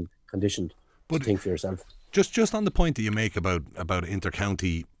haven't been conditioned to think for yourself. Just on the point that you make about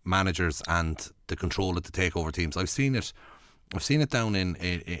inter-county managers and the control that they take over teams, I've seen it down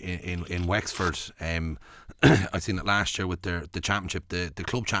in Wexford. I've seen it last year with the championship, the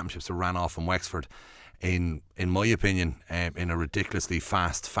club championships that ran off in Wexford. in my opinion, in a ridiculously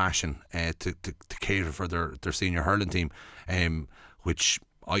fast fashion to cater for their senior hurling team, which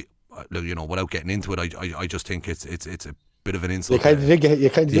without getting into it, I just think it's a bit of an insult. You kind of did get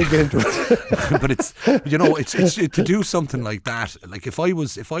into it. But it's to do something like that. Like if I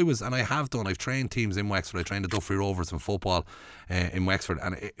was, and I've trained teams in Wexford. I trained the Duffy Rovers in football in Wexford,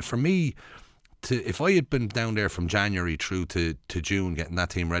 and for me, if I had been down there from January through to June getting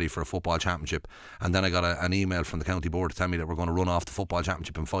that team ready for a football championship, and then I got an email from the county board to tell me that we're going to run off the football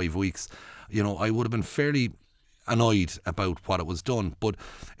championship in 5 weeks, I would have been fairly annoyed about what it was done. But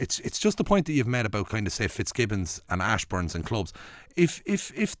it's just the point that you've made about kind of say Fitzgibbons and Ashbournes and clubs.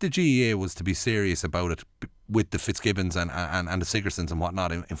 If the GAA was to be serious about it with the Fitzgibbons and the Sigersons and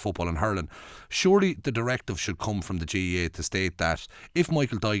whatnot in football and hurling, surely the directive should come from the GAA to state that if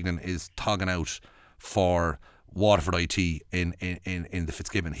Michael Duignan is togging out for Waterford IT in the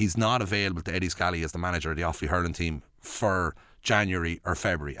Fitzgibbon, he's not available to Eddie Scally as the manager of the Offaly hurling team for January or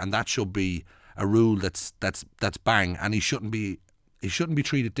February, and that should be a rule that's bang, and he shouldn't be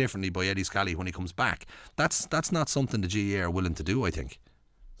treated differently by Eddie Scally when he comes back. That's not something the GAA are willing to do, I think.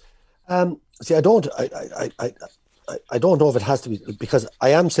 See, I don't know if it has to be, because I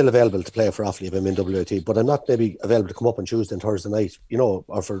am still available to play for Offaly if I'm in WIT, but I'm not maybe available to come up on Tuesday and Thursday night,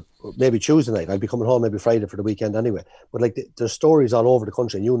 or for maybe Tuesday night. I'll be coming home maybe Friday for the weekend anyway. But like there's stories all over the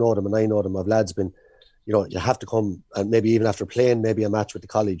country, and you know them and I know them, of lads been, you have to come, and maybe even after playing maybe a match with the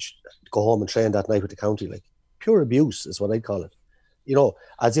college, go home and train that night with the county. Like pure abuse is what I'd call it.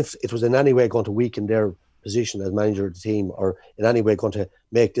 As if it was in any way going to weaken their position as manager of the team, or in any way going to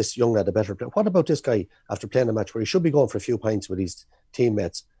make this young lad a better player. What about this guy after playing a match where he should be going for a few pints with his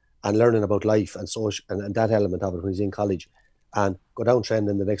teammates and learning about life and social and that element of it when he's in college, and go down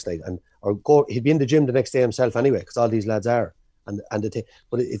training the next night, he'd be in the gym the next day himself anyway, because all these lads are,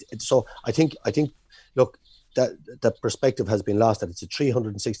 so I think look, that perspective has been lost, that it's a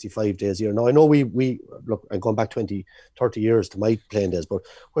 365 days a year. Now I know we look, I'm going back 20, 30 years to my playing days, but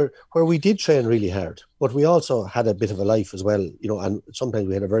where we did train really hard, but we also had a bit of a life as well, and sometimes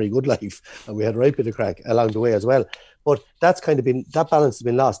we had a very good life, and we had a right bit of crack along the way as well. But that's kind of been, that balance has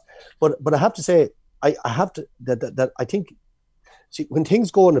been lost. But I have to say, I think, see, when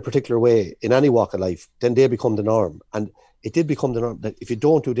things go in a particular way in any walk of life, then they become the norm. And it did become the norm that if you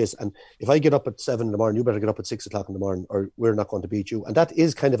don't do this, and if I get up at 7 in the morning, you better get up at 6 o'clock in the morning, or we're not going to beat you. And that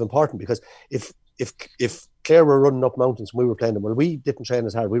is kind of important, because if Clare were running up mountains and we were playing them, well, we didn't train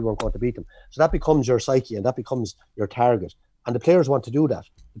as hard, we weren't going to beat them. So that becomes your psyche, and that becomes your target. And the players want to do that.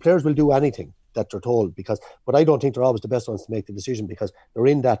 The players will do anything that they're told, but I don't think they're always the best ones to make the decision, because they're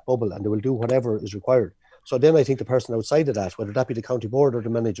in that bubble and they will do whatever is required. So then I think the person outside of that, whether that be the county board or the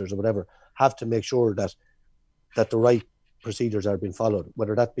managers or whatever, have to make sure that the right procedures are being followed,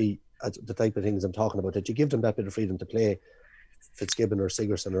 whether that be the type of things I'm talking about, that you give them that bit of freedom to play Fitzgibbon or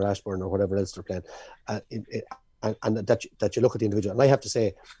Sigerson or Ashbourne or whatever else they're playing, and that you look at the individual. And I have to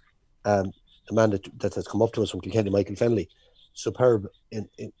say, the man that has come up to us from Kilkenny, Michael Fennelly, superb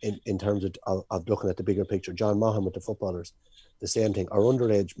in terms of looking at the bigger picture. John Mahan with the footballers, the same thing. Our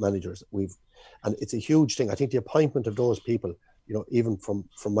underage managers, and it's a huge thing. I think the appointment of those people, even from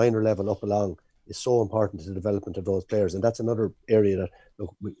minor level up along, is so important to the development of those players. And that's another area that,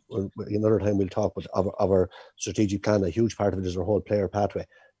 look, another time we'll talk about of our strategic plan. A huge part of it is our whole player pathway.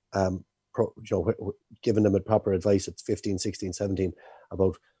 Giving them a proper advice at 15, 16, 17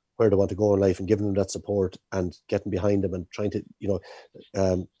 about where they want to go in life, and giving them that support and getting behind them, and trying to,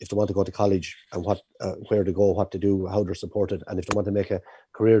 if they want to go to college, and where to go, what to do, how they're supported, and if they want to make a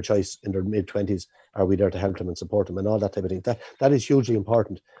career choice in their mid-20s, are we there to help them and support them, and all that type of thing. That is hugely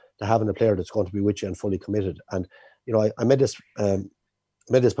important, to having a player that's going to be with you and fully committed. And I made this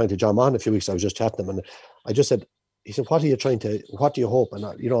point to John Mahan a few weeks ago. I was just chatting to him, and I just said, he said, what do you hope, and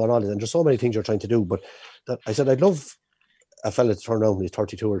and all this, and there's so many things you're trying to do, but I said, I'd love a fella to turn around when he's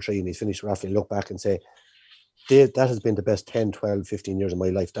 32 or 3 and he's finished with Offaly, and look back and say, that has been the best 10, 12, 15 years of my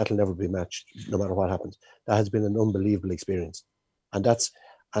life. That'll never be matched, no matter what happens. That has been an unbelievable experience. And that's,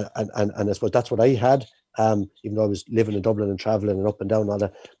 and I suppose that's what I had, even though I was living in Dublin and travelling and up and down and all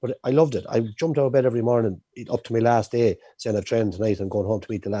that. But I loved it. I jumped out of bed every morning up to my last day, saying I've trained tonight and going home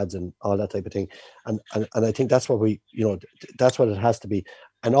to meet the lads and all that type of thing. And I think that's what that's what it has to be.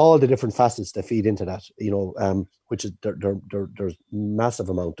 And all the different facets that feed into that, which is there's massive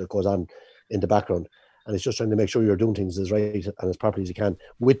amount that goes on in the background. And it's just trying to make sure you're doing things as right and as properly as you can,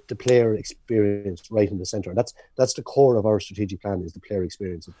 with the player experience right in the centre. And that's the core of our strategic plan, is the player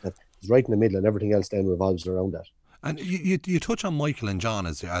experience. That is right in the middle, and everything else then revolves around that. And you touch on Michael and John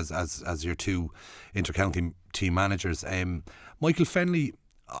as your two inter-county team managers. Michael Fennelly,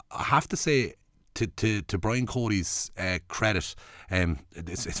 I have to say, to Brian Cody's credit,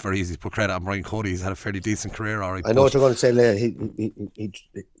 it's very easy to put credit on Brian Cody. He's had a fairly decent career, all right. I know what you're going to say, Leah. He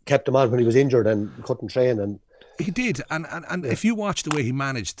kept him on when he was injured and couldn't train, and he did. And if you watch the way he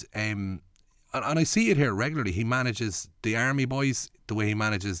managed, and I see it here regularly, he manages the Army boys, the way he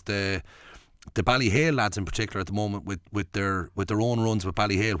manages the Ballyhale lads in particular at the moment with their own runs with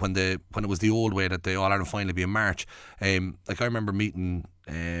Ballyhale when it was the old way that the All-Ireland final would be in March. Like I remember meeting,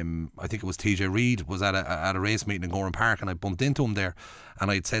 I think it was TJ Reid was at a race meeting in Goran Park, and I bumped into him there, and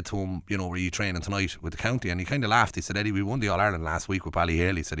I'd said to him, you know, were you training tonight with the county? And he kind of laughed. He said, Eddie, we won the All-Ireland last week with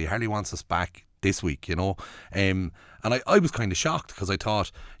Ballyhale. He said he hardly wants us back this week, you know. And I was kind of shocked because I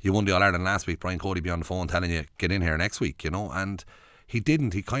thought you won the All-Ireland last week, Brian Cody be on the phone telling you get in here next week, you know. And he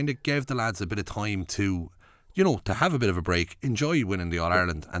didn't. He kind of gave the lads a bit of time to, you know, to have a bit of a break, enjoy winning the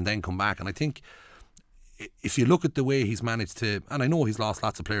All-Ireland and then come back. And I think if you look at the way he's managed to, and I know he's lost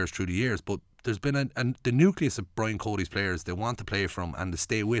lots of players through the years, but there's been the nucleus of Brian Cody's players, they want to play for him and to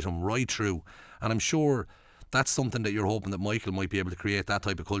stay with him right through. And I'm sure that's something that you're hoping that Michael might be able to create, that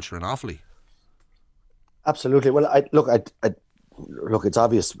type of culture in Offaly. Absolutely. Well, look, it's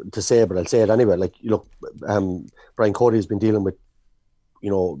obvious to say, but I'll say it anyway. Like, look, Brian Cody's been dealing with, you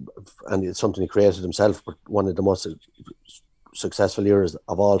know, and it's something he created himself, but one of the most successful years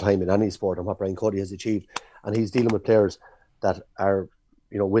of all time in any sport, and what Brian Cody has achieved. And he's dealing with players that are,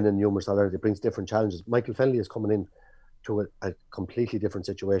 you know, winning numerous All-Ireland. It brings different challenges. Michael Fennelly is coming in to a completely different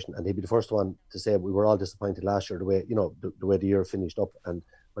situation, and he'd be the first one to say we were all disappointed last year, the way, you know, the way the year finished up and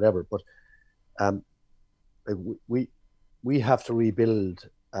whatever. But we have to rebuild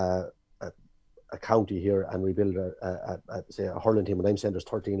a county here and rebuild say a hurling team. And I'm saying there's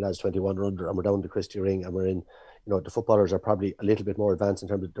 13 lads, 21 are under, and we're down to Christy Ring, and we're in, you know, the footballers are probably a little bit more advanced in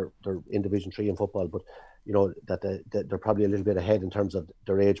terms of they're in Division 3 in football, but you know that they're probably a little bit ahead in terms of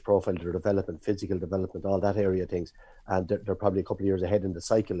their age profile, their development, physical development, all that area of things, and they're probably a couple of years ahead in the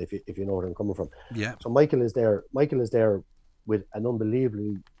cycle, if you know where I'm coming from. Yeah. So Michael is there with an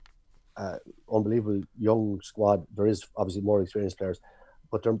unbelievable young squad. There is obviously more experienced players,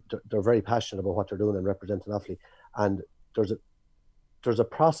 but they're very passionate about what they're doing and representing Offaly. And there's a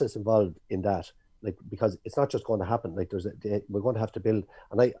process involved in that, like, because it's not just going to happen. Like we're going to have to build,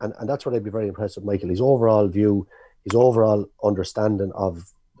 and that's what I'd be very impressed with Michael. His overall view, his overall understanding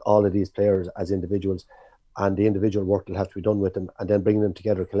of all of these players as individuals, and the individual work that will have to be done with them, and then bringing them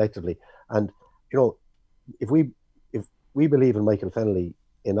together collectively. And you know, if we believe in Michael Fennelly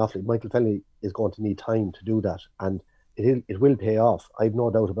in Offaly, Michael Fennelly is going to need time to do that, and it will pay off. I've no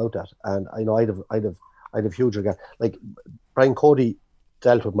doubt about that. And I know I'd have huge regard. Like Brian Cody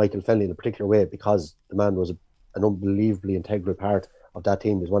dealt with Michael Fennelly in a particular way because the man was an unbelievably integral part of that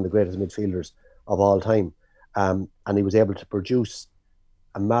team. He's one of the greatest midfielders of all time, and he was able to produce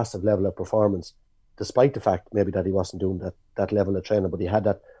a massive level of performance, despite the fact maybe that he wasn't doing that level of training. But he had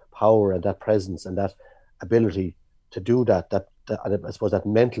that power and that presence and that ability to do that I suppose that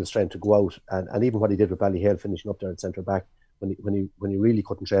mental strength to go out and even what he did with Ballyhale, finishing up there at centre back when he really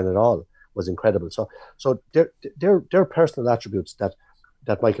couldn't train at all, was incredible. So they're personal attributes that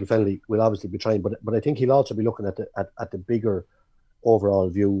Michael Fennelly will obviously be trying, but I think he'll also be looking at the bigger overall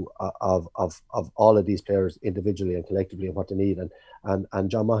view of all of these players individually and collectively and what they need. And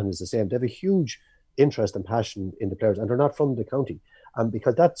John Mahon is the same. They have a huge interest and passion in the players, and they're not from the county.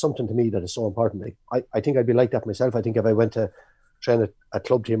 Because that's something to me that is so important. I think I'd be like that myself. I think if I went to train a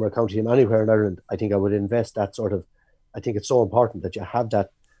club team or a county team anywhere in Ireland, I think I would invest that sort of. I think it's so important that you have that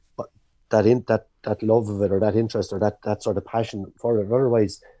love of it, or that interest, or that sort of passion for it.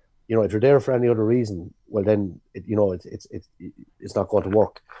 Otherwise, you know, if you're there for any other reason, well then it's not going to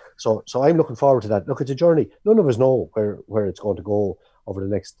work. So I'm looking forward to that. Look, it's a journey. None of us know where it's going to go over the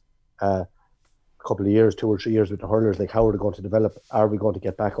next couple of years, 2 or 3 years with the hurlers. Like, how are they going to develop? Are we going to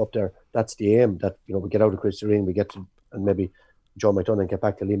get back up there? That's the aim. That, you know, we get out of Christy Ring, we get to, and maybe Joe McDonough, and get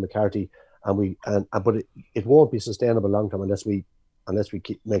back to Liam McCarthy, but it won't be sustainable long term unless we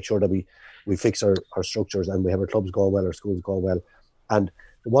make sure that we fix our structures and we have our clubs going well, our schools going well. And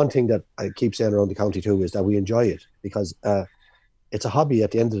the one thing that I keep saying around the county too is that we enjoy it, because it's a hobby at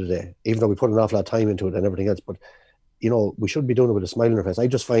the end of the day, even though we put an awful lot of time into it and everything else. But you know, we should be doing it with a smile on our face. I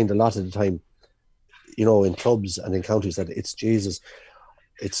just find a lot of the time, you know, in clubs and in counties, that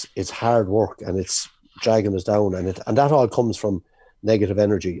it's hard work and it's dragging us down, and that all comes from negative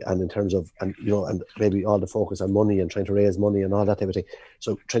energy, and in terms of, and you know, and maybe all the focus on money and trying to raise money and all that type of thing.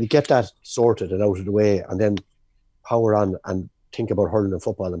 So trying to get that sorted and out of the way, and then power on and think about hurling and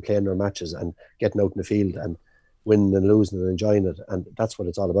football and playing their matches and getting out in the field and winning and losing and enjoying it, and that's what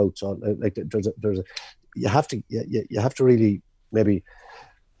it's all about. So like you have to really maybe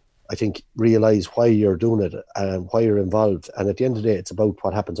I think, realise why you're doing it and why you're involved. And at the end of the day, it's about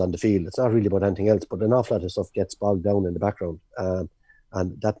what happens on the field. It's not really about anything else, but an awful lot of stuff gets bogged down in the background. And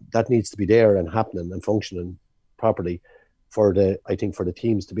that needs to be there and happening and functioning properly for the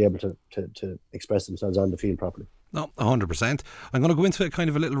teams to be able to express themselves on the field properly. No, 100%. I'm going to go into kind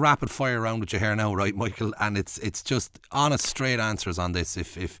of a little rapid fire round with you here now, right, Michael? And it's just honest, straight answers on this.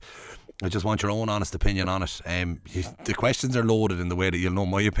 If I just want your own honest opinion on it. The questions are loaded in the way that you'll know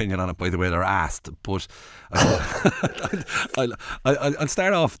my opinion on it by the way they're asked. But I'll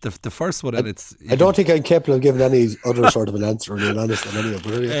start off the first one, and I don't think I'm capable of giving any other sort of an answer, being honest, on any of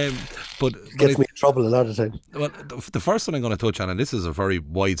it. But it gets me in trouble a lot of the time. Well, the first one I'm going to touch on, and this is a very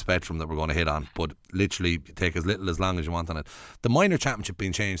wide spectrum that we're going to hit on, but literally take as little as long as you want on it. The minor championship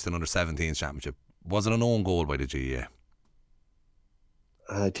being changed to an under-17s championship, was it an own goal by the GAA?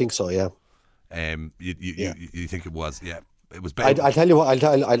 I think so, yeah. You think it was? Yeah, it was better. I'll tell you what.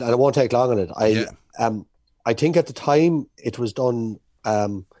 I won't take long on it. I think at the time it was done.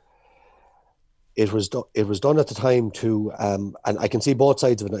 It was done at the time to, and I can see both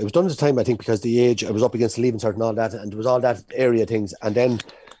sides of it. It was done at the time, I think, because the age, it was up against the leaving cert and all that, and there was all that area things, and then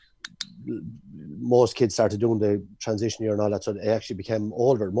most kids started doing the transition year and all that, so they actually became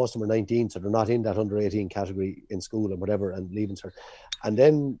older. Most of them are 19, so they're not in that under 18 category in school and whatever, and leaving cert. And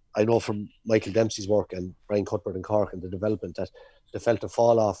then I know from Michael Dempsey's work and Brian Cuthbert in Cork and the development that they felt the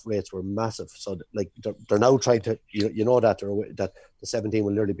fall off rates were massive. So like they're now trying to, that the 17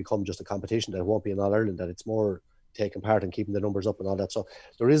 will literally become just a competition, that it won't be in All Ireland, that it's more taking part and keeping the numbers up and all that. So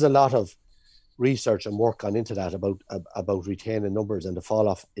there is a lot of research and work gone into that about retaining numbers, and the fall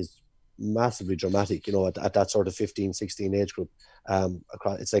off is massively dramatic, at that sort of 15, 16 age group.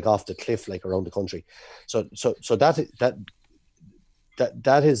 It's like off the cliff, like around the country. So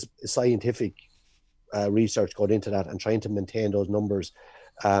that is scientific research going into that and trying to maintain those numbers,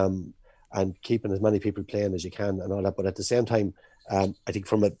 and keeping as many people playing as you can and all that. But at the same time, I think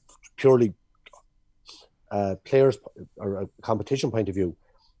from a purely players or a competition point of view,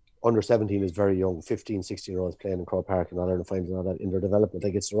 under 17 is very young. 15, 16-year-olds playing in Croke Park and all Ireland finals and all that in their development.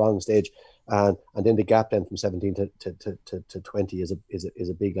 Like, it's the wrong stage, and then the gap then from 17 to 20 is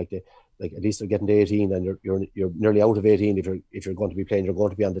a big, like at least they're getting to 18, and you're nearly out of 18 if you're going to be playing. You're going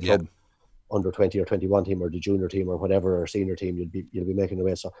to be on the club under 20 or 21 team or the junior team or whatever, or senior team. You'll be making the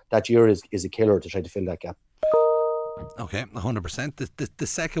way. So that year is a killer to try to fill that gap. Okay, 100%. The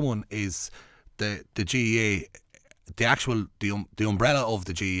second one is the GAA. The umbrella of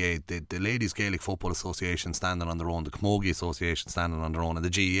the GAA, the Ladies Gaelic Football Association standing on their own, the Camoige Association standing on their own, and the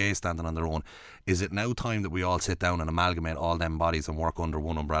GAA standing on their own. Is it now time that we all sit down and amalgamate all them bodies and work under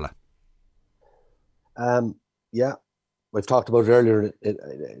one umbrella? Yeah, we've talked about it earlier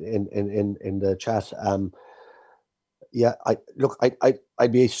in the chat.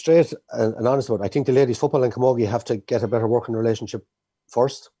 I'd be straight and honest about it. I think the ladies football and Camoige have to get a better working relationship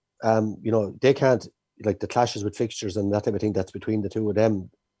first. They can't, like, the clashes with fixtures and that type of thing that's between the two of them,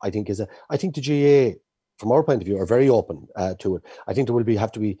 I think the GAA, from our point of view, are very open to it. I think there will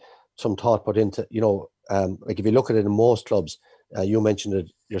have to be some thought put into, like if you look at it in most clubs, you mentioned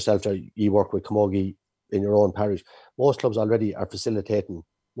it yourself, you work with Camoige in your own parish. Most clubs already are facilitating,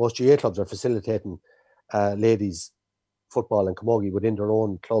 most GAA clubs are facilitating ladies football and Camoige within their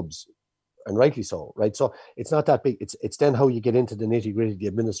own clubs, and rightly so, right? So it's not that big. It's then how you get into the nitty gritty, the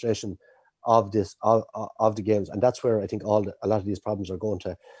administration of this of the games, and that's where I think a lot of these problems are going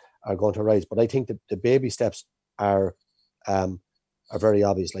to arise. But I think that the baby steps are very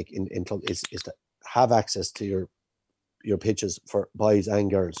obvious. Like in club, is to have access to your pitches for boys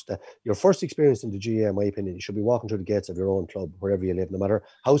and girls. Your first experience in the GAA, in my opinion, you should be walking through the gates of your own club wherever you live, no matter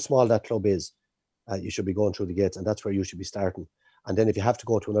how small that club is. You should be going through the gates, and that's where you should be starting. And then if you have to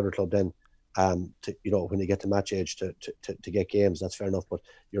go to another club, then when you get to match age to get games, that's fair enough. But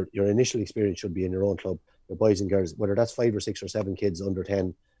your initial experience should be in your own club, your boys and girls, whether that's 5 or 6 or 7 kids under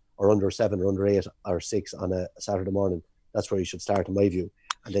 10 or under 7 or under 8 or 6 on a Saturday morning. That's where you should start, in my view,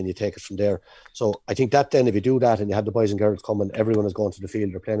 and then you take it from there. So I think that then, if you do that and you have the boys and girls come and everyone is going to the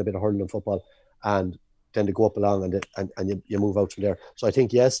field, they're playing a bit of hurling and football, and then they go up along and you move out from there. So I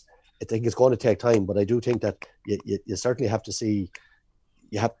think, yes, I think it's going to take time, but I do think that you certainly have to see.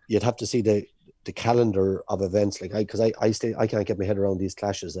 You'd have to see the calendar of events, like I can't get my head around these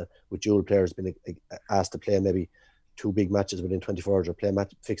clashes with dual players being asked to play maybe 2 big matches within 24 hours or play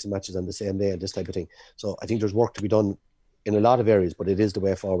fixing matches on the same day and this type of thing. So I think there's work to be done in a lot of areas, but it is the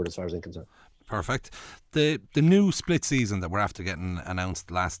way forward as far as I'm concerned. Perfect. The new split season that we're after getting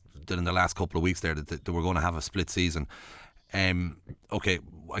announced in the last couple of weeks there, that we're going to have a split season. Okay,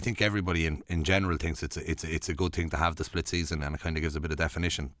 I think everybody in general thinks it's a good thing to have the split season, and it kind of gives a bit of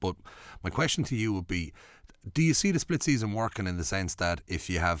definition. But my question to you would be, do you see the split season working in the sense that if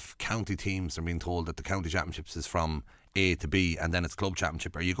you have county teams are being told that the county championships is from A to B and then it's club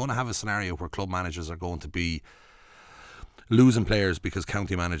championship, are you going to have a scenario where club managers are going to be losing players because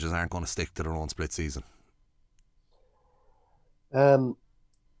county managers aren't going to stick to their own split season?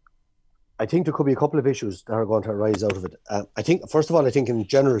 I think there could be a couple of issues that are going to arise out of it. I think, first of all, I think in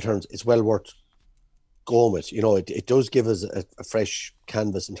general terms, it's well worth going with. It does give us a fresh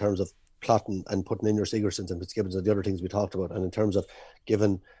canvas in terms of plotting and putting in your Sigersons and Fitzgibbons and the other things we talked about. And in terms of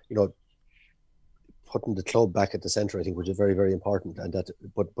putting the club back at the centre, I think, which is very, very important. And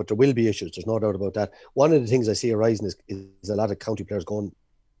but there will be issues. There's no doubt about that. One of the things I see arising is a lot of county players going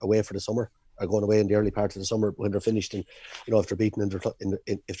away for the summer, are going away in the early part of the summer when they're finished, and if they're beaten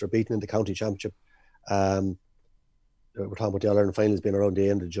if they're beaten in the county championship. We're talking about the All-Ireland finals being around the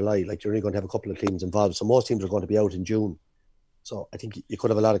end of July. Like, you're only going to have a couple of teams involved, so most teams are going to be out in June. So I think you could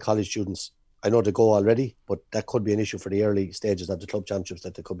have a lot of college students. I know they go already, but that could be an issue for the early stages of the club championships,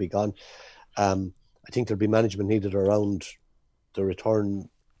 that they could be gone. I think there'll be management needed around the return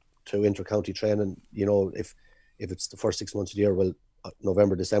to inter-county training. If it's the first 6 months of the year, well,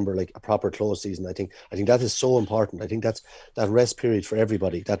 November, December, like a proper close season. I think that is so important. I think that's that rest period for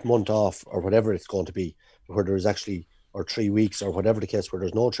everybody, that month off or whatever it's going to be, where there is actually, or 3 weeks or whatever the case, where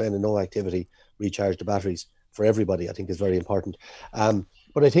there's no training, no activity, recharge the batteries for everybody, I think is very important.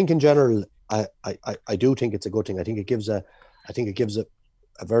 But I think in general, I do think it's a good thing. I think it gives a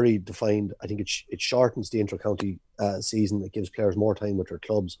very defined. I think it shortens the inter-county season. It gives players more time with their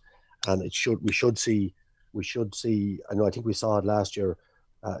clubs, and we should see. I think we saw it last year.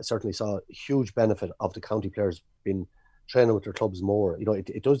 Certainly saw a huge benefit of the county players being training with their clubs more.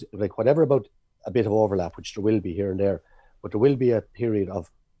 It does, like, whatever about a bit of overlap, which there will be here and there, but there will be a period of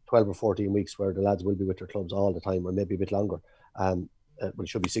 12 or 14 weeks where the lads will be with their clubs all the time, or maybe a bit longer. Well, it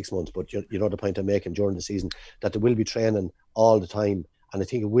should be 6 months, but you know the point I'm making, during the season, that they will be training all the time, and I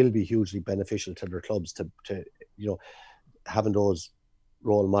think it will be hugely beneficial to their clubs to having those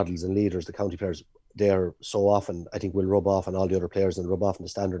role models and leaders, the county players, there so often, I think will rub off on all the other players and rub off on the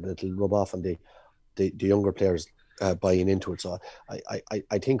standard, and it'll rub off on the younger players buying into it. So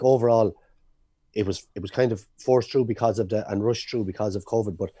I think overall it was kind of forced through and rushed through because of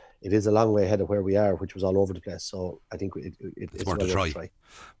COVID, but it is a long way ahead of where we are, which was all over the place. So I think it's worth a try.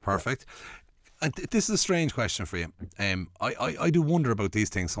 Perfect. Yeah. And this is a strange question for you. I do wonder about these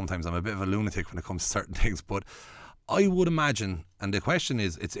things sometimes. I'm a bit of a lunatic when it comes to certain things, but I would imagine, and the question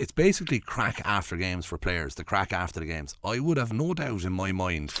is, it's basically crack after games for players, the crack after the games. I would have no doubt in my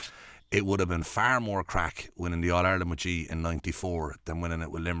mind it would have been far more crack winning the All-Ireland with G in 94 than winning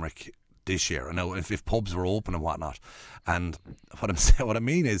it with Limerick this year. I know if pubs were open and whatnot. And what I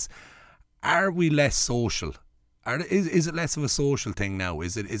mean is, are we less social? Is it less of a social thing now?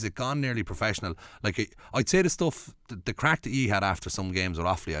 Is it gone nearly professional? Like, I'd say the crack that you had after some games with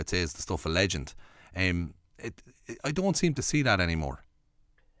Offaly, I'd say is the stuff of legend. I don't seem to see that anymore.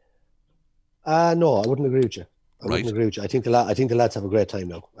 No, I wouldn't agree with you. I think the lads have a great time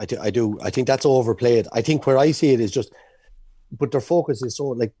now. I do. I think that's overplayed. I think where I see it is just, but their focus is so,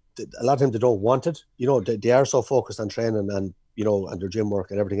 like, a lot of times they don't want it. They are so focused on training and and their gym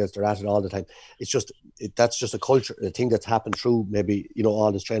work and everything else. They're at it all the time. It's just that's just a culture, a thing that's happened through maybe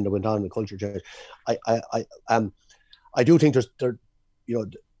all this trend that went on in culture change. I do think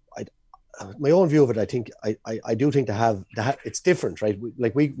my own view of it, I do think to have it's different, right?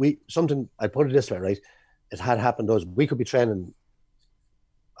 We something, I put it this way, right? It had happened to us. We could be training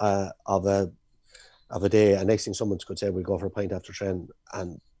of a day, and next thing someone could say we'll go for a pint after training,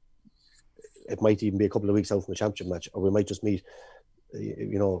 and it might even be a couple of weeks out from a championship match, or we might just meet.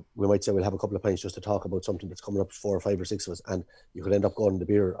 We might say we'll have a couple of pints just to talk about something that's coming up, 4 or 5 or 6 of us, and you could end up going to the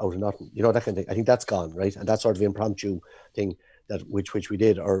beer out of nothing. That kind of thing. I think that's gone, right? And that sort of impromptu thing that which we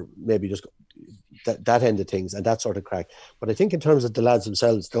did, or maybe just that end of things and that sort of crack. But I think in terms of the lads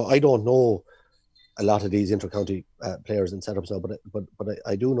themselves, though, I don't know a lot of these inter-county players and setups now, but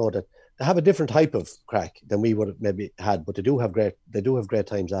I do know that they have a different type of crack than we would have maybe had. But they do have great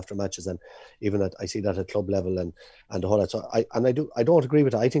times after matches, and even I see that at club level and the whole lot. So I don't agree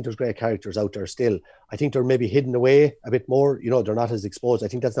with that. I think there's great characters out there still. I think they're maybe hidden away a bit more. They're not as exposed. I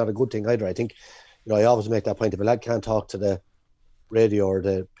think that's not a good thing either. I think I always make that point. If a lad can't talk to the radio or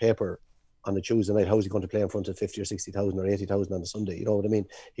the paper on a Tuesday night, how's he going to play in front of 50 or 60,000 or 80,000 on a Sunday? You know what I mean?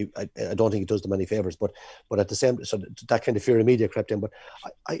 I don't think it does them any favours, but at the same, so that kind of fear of media crept in. But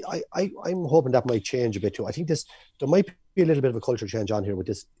I'm hoping that might change a bit too. I think there might be a little bit of a culture change on here with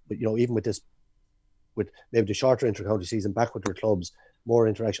this, but even with this with maybe the shorter inter-county season, back with their clubs, more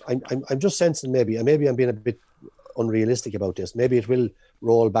interaction. I'm just sensing maybe I'm being a bit unrealistic about this. Maybe it will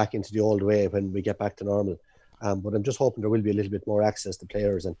roll back into the old way when we get back to normal. But I'm just hoping there will be a little bit more access to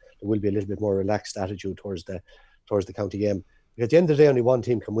players, and there will be a little bit more relaxed attitude towards the county game. Because at the end of the day, only one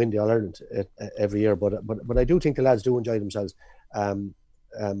team can win the All-Ireland every year. But I do think the lads do enjoy themselves.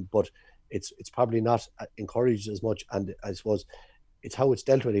 But it's probably not encouraged as much. And I suppose it's how it's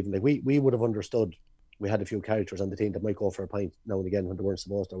dealt with. Even like we would have understood. We had a few characters on the team that might go for a pint now and again when they weren't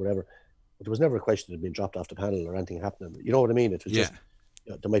supposed to or whatever. But there was never a question of being dropped off the panel or anything happening. You know what I mean? It was just,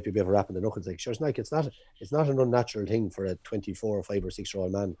 there might be a bit of a rap in the knuckles. Like, sure, it's not an unnatural thing for a 24 or 5 or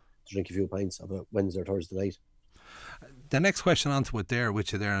 6-year-old man to drink a few pints of a Wednesday or Thursday night. The next question onto it there,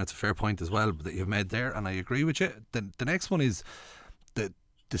 which and it's a fair point as well that you've made there, and I agree with you. The next one is the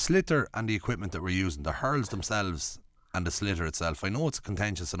sliotar and the equipment that we're using, the hurls themselves and the sliotar itself. I know it's a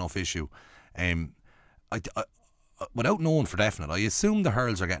contentious enough issue. Without knowing for definite, I assume the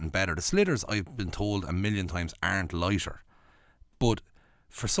hurls are getting better. The sliotars, I've been told a million times, aren't lighter. But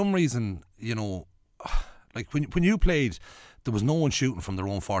for some reason, like when you played, there was no one shooting from their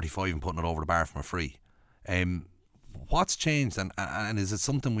own 45 and putting it over the bar from a free. What's changed, and is it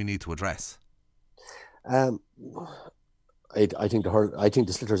something we need to address? I think the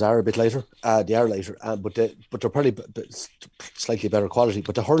sliotars are a bit lighter. They are lighter, but they're probably slightly better quality.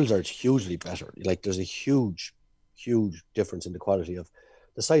 But the hurls are hugely better. Like, there's a huge difference in the quality of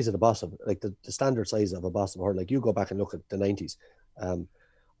the size of the boss of, like, the standard size of a boss of hurl. Like, you go back and look at the 90s.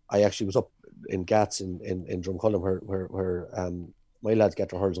 I actually was up in Gats in Drumcullen where my lads get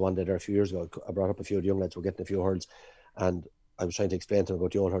their hurls one day there a few years ago. I brought up a few of the young lads who were getting a few hurls, and I was trying to explain to them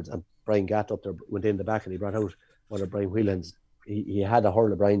about the old hurls. And Brian Gatt up there went in the back and he brought out one of Brian Whelan's. He had a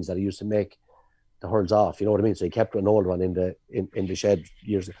hurl of Brian's that he used to make the hurls off, you know what I mean? So he kept an old one in the shed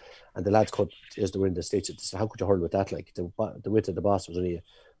years ago. And the lads cut as they were in the States. Said, how could you hurl with that? Like, the width of the boss was only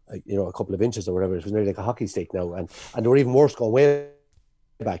a couple of inches or whatever. It was nearly like a hockey stick now, and they were even worse going way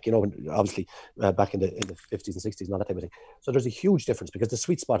back, obviously back in the 50s and 60s and all that type of thing. So there's a huge difference because the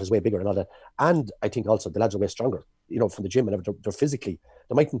sweet spot is way bigger and all that. And I think also the lads are way stronger, from the gym, and they're physically,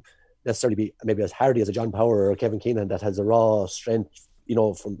 they mightn't necessarily be maybe as hardy as a John Power or a Kevin Keenan that has a raw strength,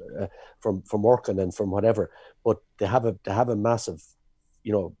 from working and from whatever, but they have a massive,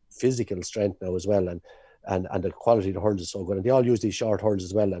 physical strength now as well, and the quality of the hurls is so good, and they all use these short hurls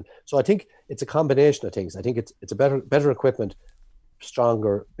as well. And so I think it's a combination of things. I think it's a better equipment,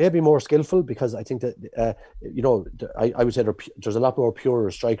 stronger, maybe more skillful, because I think that I would say there's a lot more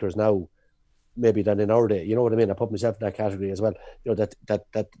pure strikers now maybe than in our day. You know what I mean? I put myself in that category as well. That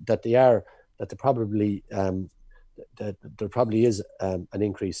there probably is an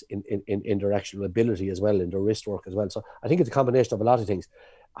increase in their actual ability as well, in their wrist work as well. So I think it's a combination of a lot of things.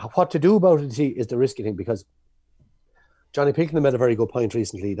 What to do about it, is the risky thing, because Johnny Pinkham made a very good point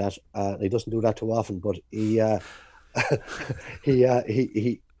recently that he doesn't do that too often, but he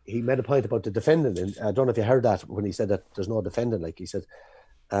made a point about the defending. And I don't know if you heard that when he said that there's no defending. Like, he said,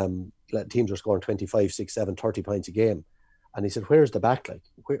 teams are scoring 25, 6, 7, 30 points a game, and he said, where's the back? Like,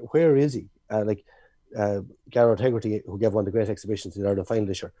 where is he? Garrett Hegarty, who gave one of the great exhibitions in the Ireland final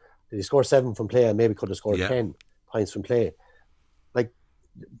this year, did he score 7 from play and maybe could have scored 10 points from play? Like,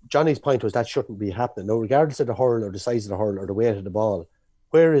 Johnny's point was that shouldn't be happening. Now, regardless of the hurl or the size of the hurl or the weight of the ball,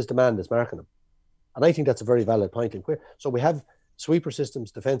 where is the man that's marking him? And I think that's a very valid point. So we have sweeper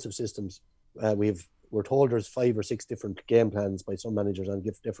systems, defensive systems. We're told there's 5 or 6 different game plans by some managers and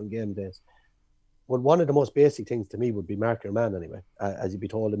give different game days. Well, one of the most basic things to me would be mark your man anyway, as you'd be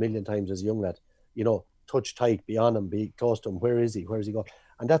told a million times as a young lad. Touch tight, be on him, be close to him. Where is he going?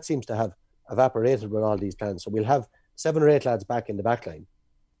 And that seems to have evaporated with all these plans. So we'll have 7 or 8 lads back in the back line,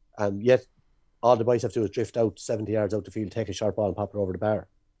 and yet all the boys have to do is drift out 70 yards out the field, take a short ball and pop it over the bar.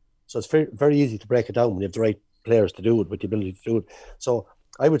 So it's very, very easy to break it down when you have the right players to do it, with the ability to do it. So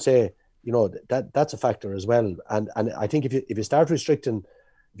I would say, that's a factor as well. And I think if you start restricting,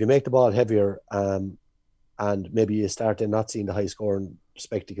 if you make the ball heavier, and maybe you start then not seeing the high scoring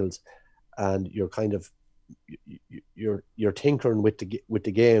spectacles, and you're kind of you're tinkering with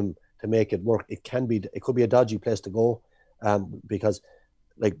the game to make it work, it could be a dodgy place to go, because,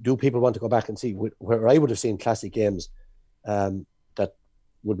 like, do people want to go back and see where I would have seen classic games that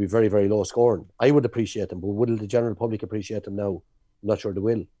would be very, very low scoring? I would appreciate them, but will the general public appreciate them now? I'm not sure they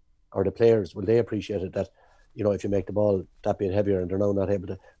will. Or the players, will they appreciate it, that if you make the ball that bit heavier and they're now not able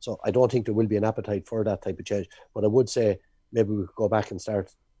to? So I don't think there will be an appetite for that type of change, but I would say maybe we could go back and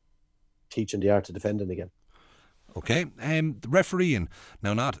start teaching the art of defending again. Okay, the refereeing.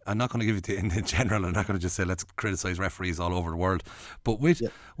 Now, I'm not going to give it to in general. I'm not going to just say let's criticise referees all over the world. But with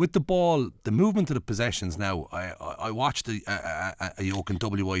the ball, the movement of the possessions. Now, I watched a yoke in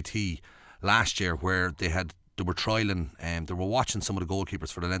WIT last year where they were trialling and they were watching some of the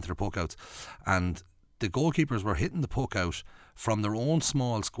goalkeepers for the length of their puck outs, and the goalkeepers were hitting the puck out from their own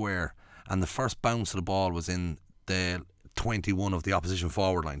small square, and the first bounce of the ball was in the 21 of the opposition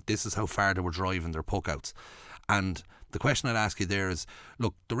forward line. This is how far they were driving their puck outs. And the question I'd ask you there is,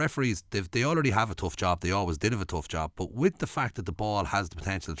 look, the referees, they already have a tough job. They always did have a tough job. But with the fact that the ball has the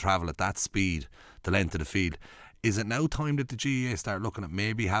potential to travel at that speed, the length of the field, is it now time that the GAA start looking at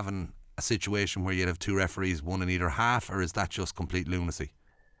maybe having a situation where you'd have two referees, one in either half, or is that just complete lunacy?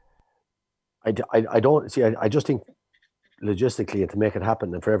 I don't see. I just think logistically, and to make it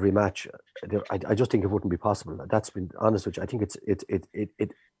happen, and for every match, I just think it wouldn't be possible. That's been honest with you. I think it's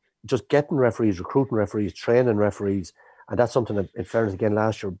just getting referees, recruiting referees, training referees, and that's something that, in fairness, again,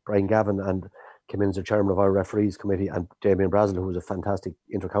 last year, Brian Gavin and came in as the chairman of our referees committee, and Damien Brazel, who was a fantastic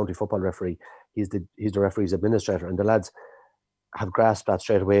inter-county football referee, he's the referees administrator, and the lads have grasped that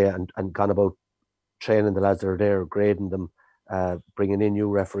straight away and gone about training the lads that are there, grading them, bringing in new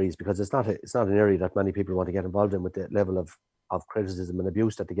referees, because it's not an area that many people want to get involved in with the level of criticism and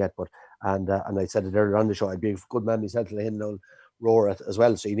abuse that they get. But and I said it earlier on the show, I'd be a good man myself to lay in and roar at as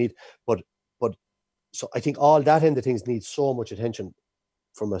well. So you need, but so I think all that end of things needs so much attention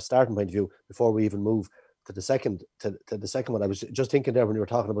from a starting point of view before we even move to the second to the second one. I was just thinking there when you were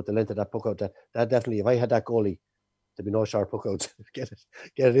talking about the length of that puck out, that definitely, if I had that goalie, there'd be no sharp puck outs. get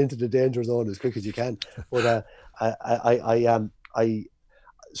it into the danger zone as quick as you can. But I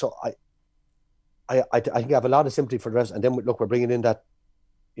think I have a lot of sympathy for the rest. And then look, we're bringing in that,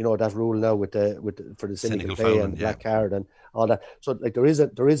 that rule now with the for the cynical play and black card and all that. So like there is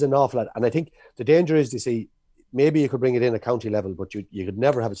an awful lot, and I think the danger is to see, maybe you could bring it in at county level, but you could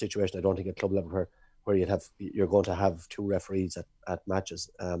never have a situation, I don't think, at club level where you're going to have two referees at matches.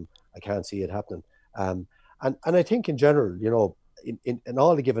 I can't see it happening. And I think in general, in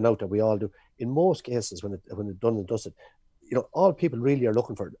all the giving out that we all do, in most cases when it's done and dusted, all people really are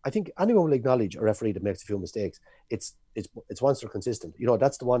looking for, I think anyone will acknowledge a referee that makes a few mistakes. It's once they're consistent.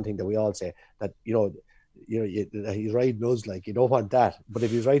 That's the one thing that we all say, that he's riding us, like, you don't want that. But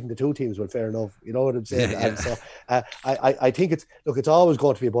if he's riding the two teams, well, fair enough. You know what I'm saying? Yeah. And so I think it's always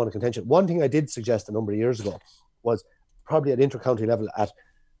going to be a bone of contention. One thing I did suggest a number of years ago was probably at inter-county level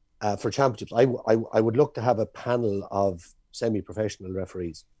for championships, I would look to have a panel of semi-professional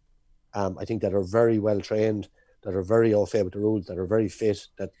referees. I think that are very well trained, that are very au fait with the rules, that are very fit,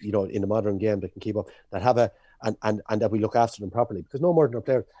 that in the modern game that can keep up, that have and that we look after them properly. Because no more than a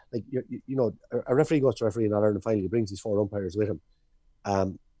player, like a referee goes to referee in All-Ireland final, he brings his 4 umpires with him,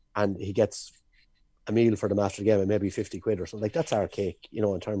 and he gets a meal for them after the game and maybe 50 quid or something. Like, that's archaic,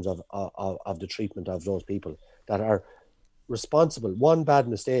 in terms of the treatment of those people that are responsible. One bad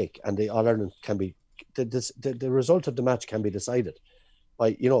mistake and the All-Ireland can be the result of the match can be decided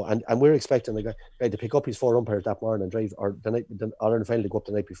by, and we're expecting the guy to pick up his 4 umpires that morning and drive, or the All-Ireland final to go up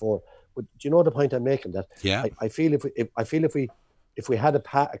the night before. But do you know the point I'm making? That I feel if we had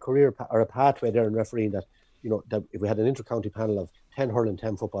a career or a pathway there in refereeing, that that if we had an inter-county panel of 10 hurling,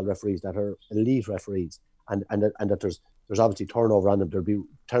 10 football referees that are elite referees, and that there's obviously turnover on them, there'll be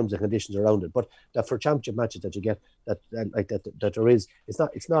terms and conditions around it, but that for championship matches that you get that there is,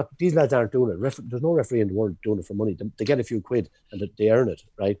 it's not these lads aren't doing it. There's no referee in the world doing it for money. They get a few quid and they earn it,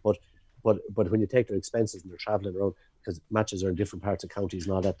 right? But when you take their expenses and they're travelling around, because matches are in different parts of counties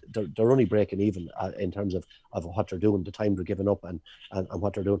and all that, they're only breaking even in terms of what they're doing, the time they're giving up, and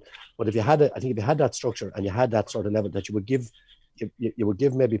what they're doing. But if you had that structure and you had that sort of level, that you would give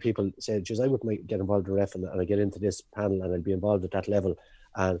maybe people, say, geez, I wouldn't get involved in ref and I get into this panel and I'd be involved at that level,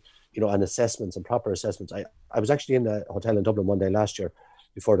 and and assessments and proper assessments. I was actually in a hotel in Dublin one day last year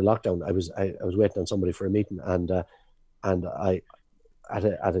before the lockdown. I was waiting on somebody for a meeting, and I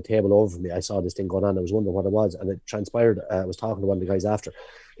at a table over me, I saw this thing going on. I was wondering what it was, and it transpired. I was talking to one of the guys after.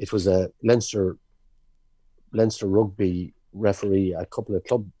 It was a Leinster rugby referee. A couple of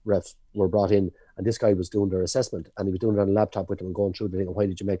club refs were brought in, and this guy was doing their assessment, and he was doing it on a laptop with them and going through the thing. Why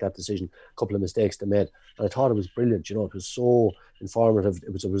did you make that decision? A couple of mistakes they made, and I thought it was brilliant. It was so informative.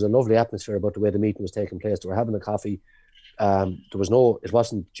 It was a lovely atmosphere about the way the meeting was taking place. They were having a coffee. It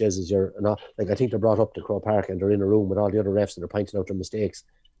wasn't Jesus, you're not, like, I think they're brought up to Croke Park and they're in a room with all the other refs and they're pointing out their mistakes.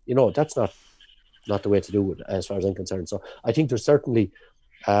 That's not the way to do it, as far as I'm concerned. So I think there's certainly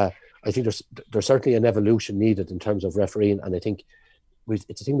there's certainly an evolution needed in terms of refereeing, and I think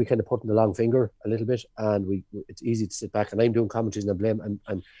it's a thing we kind of put in the long finger a little bit, and it's easy to sit back. And I'm doing commentaries and I blame.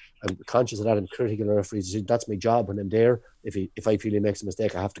 I'm conscious of that. I'm critical of referees. That's my job when I'm there. If I feel he makes a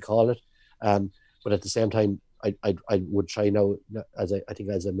mistake, I have to call it. But at the same time, I would try now, as I think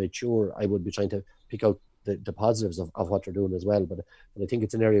as I mature, I would be trying to pick out the positives of what they're doing as well. But I think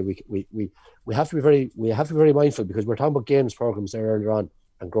it's an area we have to be very mindful, because we're talking about games programs there earlier on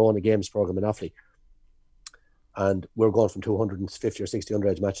and growing a games program in Offaly. And we're going from 250 or 60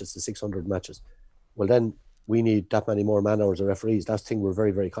 underage matches to 600 matches. Well, then we need that many more man hours of referees. That's the thing we're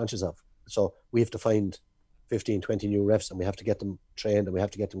very, very conscious of. So we have to find 15, 20 new refs, and we have to get them trained, and we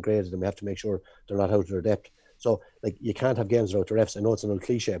have to get them graded, and we have to make sure they're not out of their depth. So, like, you can't have games without the refs. I know it's an old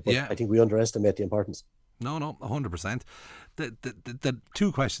cliche, but I think we underestimate the importance. No, 100%. The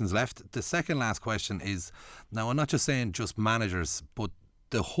two questions left. The second last question is, now I'm not just saying just managers, but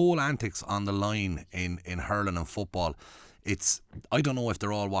the whole antics on the line in hurling and football. I don't know if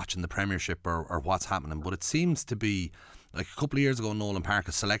they're all watching the Premiership or what's happening, but it seems to be, like a couple of years ago in Nolan Park,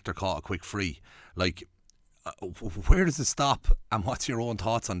 a selector caught a quick free. Like, where does it stop, and what's your own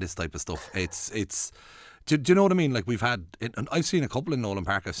thoughts on this type of stuff? Do you know what I mean? Like, I've seen a couple in Nolan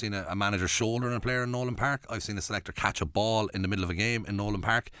Park. I've seen a manager shouldering a player in Nolan Park. I've seen a selector catch a ball in the middle of a game in Nolan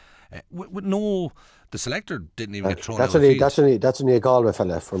Park. The selector didn't even get thrown out of the field. That's only a Galway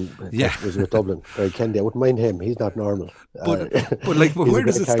fella from was with Dublin, Greg Kennedy. I wouldn't mind him. He's not normal. But where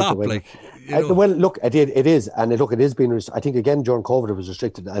does it stop? Like, well, look, it is, and look, it is being. I think again during COVID it was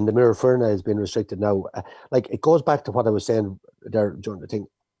restricted, and the Mirror Ferna has been restricted now. Like, it goes back to what I was saying there during the thing.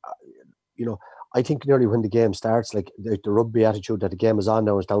 I think nearly when the game starts, like the rugby attitude that the game is on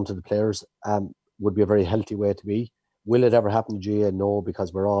now, is down to the players, would be a very healthy way to be. Will it ever happen to GAA? No,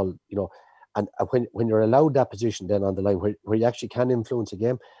 because we're all, and when you're allowed that position then on the line where you actually can influence a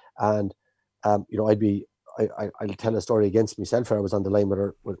game, and I'll tell a story against myself. I was on the line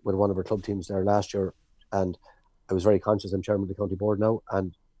with one of our club teams there last year, and I was very conscious. I'm chairman of the county board now,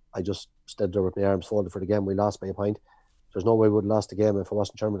 and I just stood there with my arms folded for the game. We lost by a point. There's no way we would have lost the game if I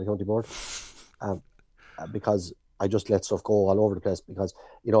wasn't chairman of the county board, because I just let stuff go all over the place. Because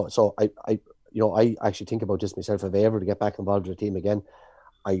so I actually think about this myself. If I ever to get back involved with a team again,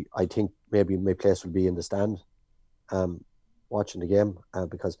 I think maybe my place would be in the stand, watching the game,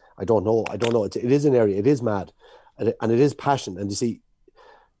 because I don't know. It is an area. It is mad, and it is passion. And you see,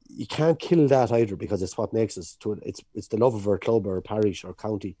 you can't kill that either, because it's what makes us to it. It's the love of our club or parish or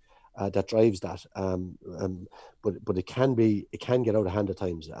county that drives that. But it can get out of hand at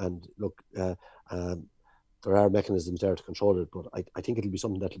times. And look, there are mechanisms there to control it, but I think it'll be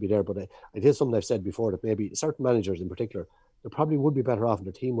something that'll be there. But it is something I've said before, that maybe certain managers in particular, they probably would be better off, and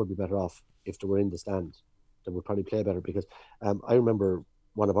their team would be better off if they were in the stand. They would probably play better, because I remember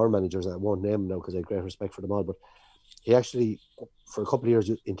one of our managers, I won't name him now because I have great respect for them all, but he actually, for a couple of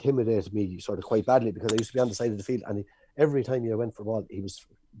years, intimidated me sort of quite badly, because I used to be on the side of the field, and every time you went for a ball, he was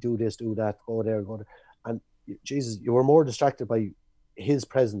do this, do that, go there, and Jesus, you were more distracted by his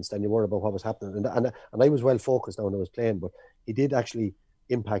presence than you were about what was happening. And I was well focused now when I was playing, but he did actually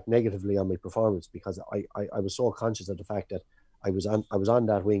impact negatively on my performance, because I was so conscious of the fact that I was on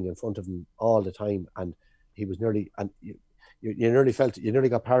that wing in front of him all the time, and he was nearly, and you nearly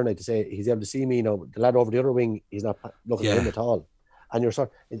got paranoid to say, he's able to see me now, the lad over the other wing, he's not looking at him at all. And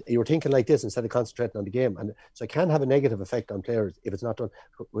you were thinking like this instead of concentrating on the game. And so it can have a negative effect on players if it's not done.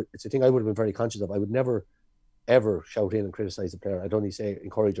 It's a thing I would have been very conscious of. I would never ever shout in and criticise a player. I'd only say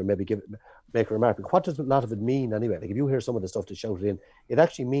encourage, or maybe make a remark. But what does a lot of it mean anyway? Like, if you hear some of the stuff that's shouted in, it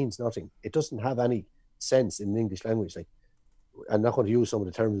actually means nothing. It doesn't have any sense in the English language. Like, I'm not going to use some of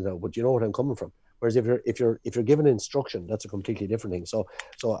the terms now, but you know what I'm coming from. Whereas if you're given instruction, that's a completely different thing. So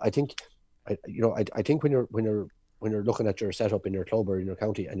I think I think when you're looking at your setup in your club or in your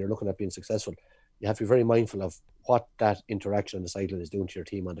county, and you're looking at being successful, you have to be very mindful of what that interaction on the sideline is doing to your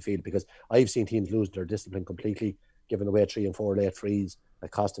team on the field. Because I've seen teams lose their discipline completely, giving away 3 and 4 late frees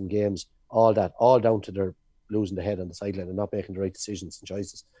that cost them games, all down to their losing the head on the sideline and not making the right decisions and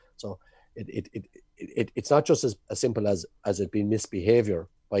choices. So it's not just as simple as it being misbehaviour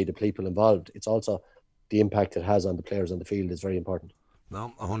by the people involved. It's also the impact it has on the players on the field is very important.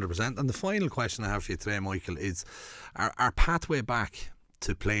 No, 100%. And the final question I have for you today, Michael, is our pathway back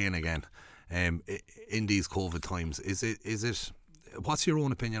to playing again in these COVID times. Is it? What's your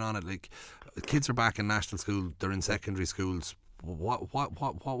own opinion on it? Like, kids are back in national school, they're in secondary schools. What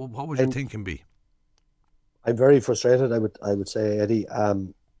would your thinking be? I'm very frustrated. I would say, Eddie. I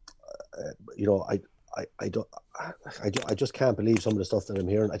just can't believe some of the stuff that I'm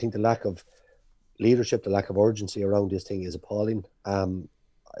hearing. I think the lack of leadership, the lack of urgency around this thing is appalling. How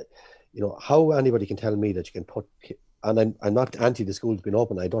anybody can tell me that you can put and I'm not anti the schools being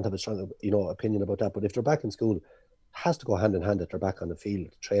open. I don't have a strong, opinion about that. But if they're back in school, it has to go hand in hand that they're back on the field,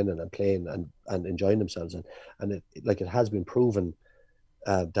 training and playing and enjoying themselves. And it has been proven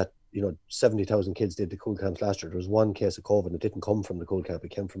that 70,000 kids did the cool camps last year. There was one case of COVID, and it didn't come from the cool camp;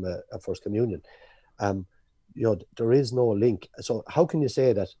 it came from a first communion. There is no link. So how can you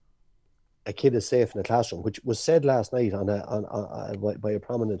say that a kid is safe in a classroom, which was said last night by a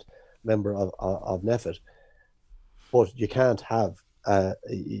prominent member of NEFIT, but you can't have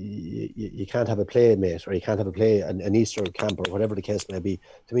you can't have a playmate, or you can't have an Easter camp, or whatever the case may be.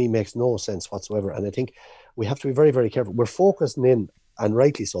 To me, makes no sense whatsoever. And I think we have to be very, very careful. We're focusing in, and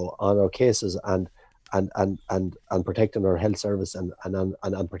rightly so, on our cases and protecting our health service and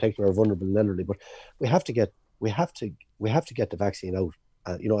protecting our vulnerable and elderly. But we have to get the vaccine out.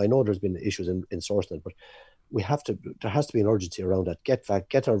 I know there's been issues in sourcing it, but there has to be an urgency around that.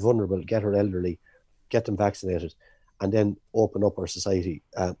 Get our vulnerable, get our elderly, get them vaccinated, and then open up our society,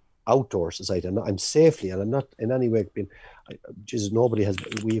 outdoor society. And I'm safely, and I'm not in any way being,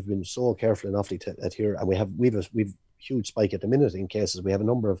 we've been so careful in Offaly to adhere, and we've a huge spike at the minute in cases. We have a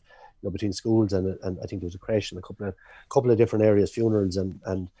number of, between schools and I think there was a crash in a couple of different areas, funerals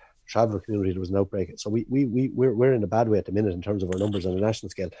and traveller community, there was an outbreak. So we're in a bad way at the minute in terms of our numbers on a national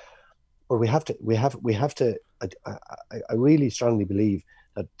scale. But we have to. I really strongly believe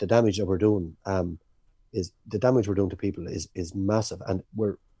that the damage that we're doing to people is massive, and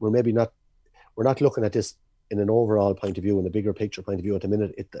we're not looking at this in an overall point of view, in a bigger picture point of view at the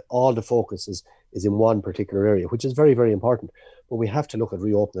minute. All the focus is in one particular area, which is very, very important. But we have to look at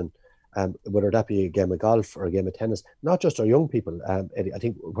reopening, whether that be a game of golf or a game of tennis, not just our young people. Eddie, I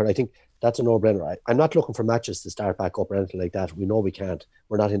think that's a no-brainer. I'm not looking for matches to start back up or anything like that. We know we can't.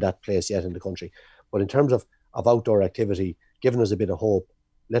 We're not in that place yet in the country. But in terms of outdoor activity, giving us a bit of hope,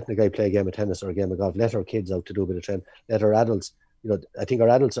 letting a guy play a game of tennis or a game of golf, let our kids out to do a bit of training, let our adults, I think our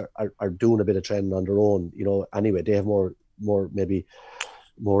adults are doing a bit of training on their own, anyway. They have more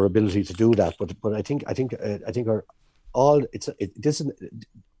ability to do that. But I think I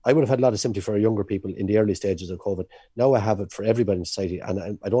would have had a lot of sympathy for our younger people in the early stages of COVID. Now I have it for everybody in society, and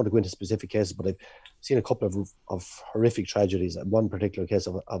I don't want to go into specific cases, but I've seen a couple of horrific tragedies. One particular case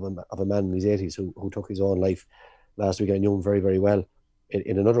of a man in his 80s who took his own life last week. I knew him very, very well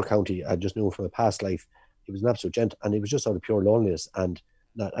in another county. I just knew him from a past life. He was an absolute gent, and he was just out of pure loneliness, and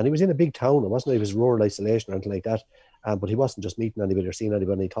he was in a big town. It wasn't like it was rural isolation or anything like that, but he wasn't just meeting anybody or seeing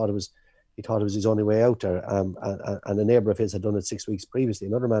anybody. He thought it was his only way out there, and a neighbour of his had done it 6 weeks previously,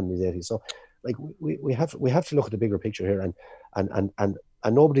 another man in his 80s. So like we have to look at the bigger picture here, and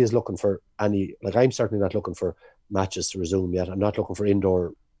nobody is looking for any, like, I'm certainly not looking for matches to resume yet. I'm not looking for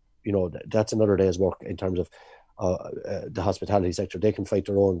indoor, that's another day's work in terms of the hospitality sector. They can fight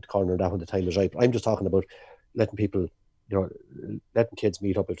their own corner on that when the time is right. But I'm just talking about letting people, letting kids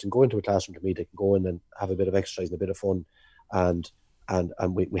meet up. If they can go into a classroom to meet, they can go in and have a bit of exercise and a bit of fun, and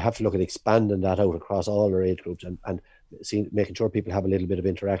we have to look at expanding that out across all our age groups and making sure people have a little bit of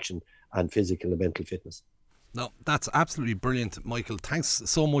interaction and physical and mental fitness. No, that's absolutely brilliant, Michael. Thanks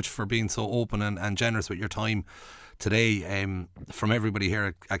so much for being so open and generous with your time today. From everybody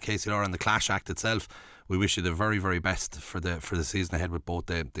here at KCLR and the Clash Act itself, we wish you the very, very best for the season ahead with both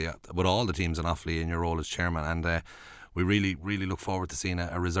with all the teams in Offaly in your role as chairman, and we really, really look forward to seeing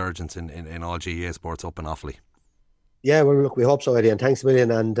a resurgence in all GAA sports up in Offaly. Yeah, well, look, we hope so, Eddie, and thanks a million.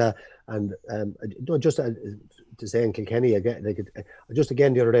 And just to say in Kilkenny again, just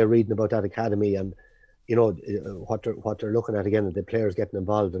again the other day reading about that academy and what they're looking at again, and the players getting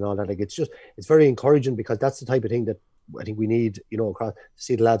involved and all that. Like, it's very encouraging, because that's the type of thing that I think we need. Across, to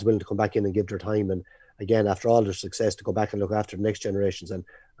see the lads willing to come back in and give their time, and again, after all their success, to go back and look after the next generations. And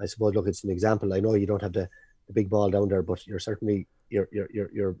I suppose, look, it's an example. I know you don't have the big ball down there, but you're certainly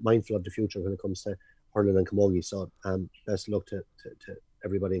you're mindful of the future when it comes to hurling and Camoige. So best of luck to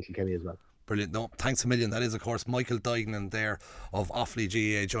everybody in Kilkenny as well. Brilliant. No, thanks a million. That is, of course, Michael Duignan there of Offaly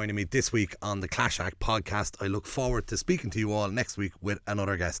GAA joining me this week on the Clash Act podcast. I look forward to speaking to you all next week with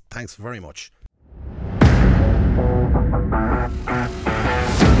another guest. Thanks very much.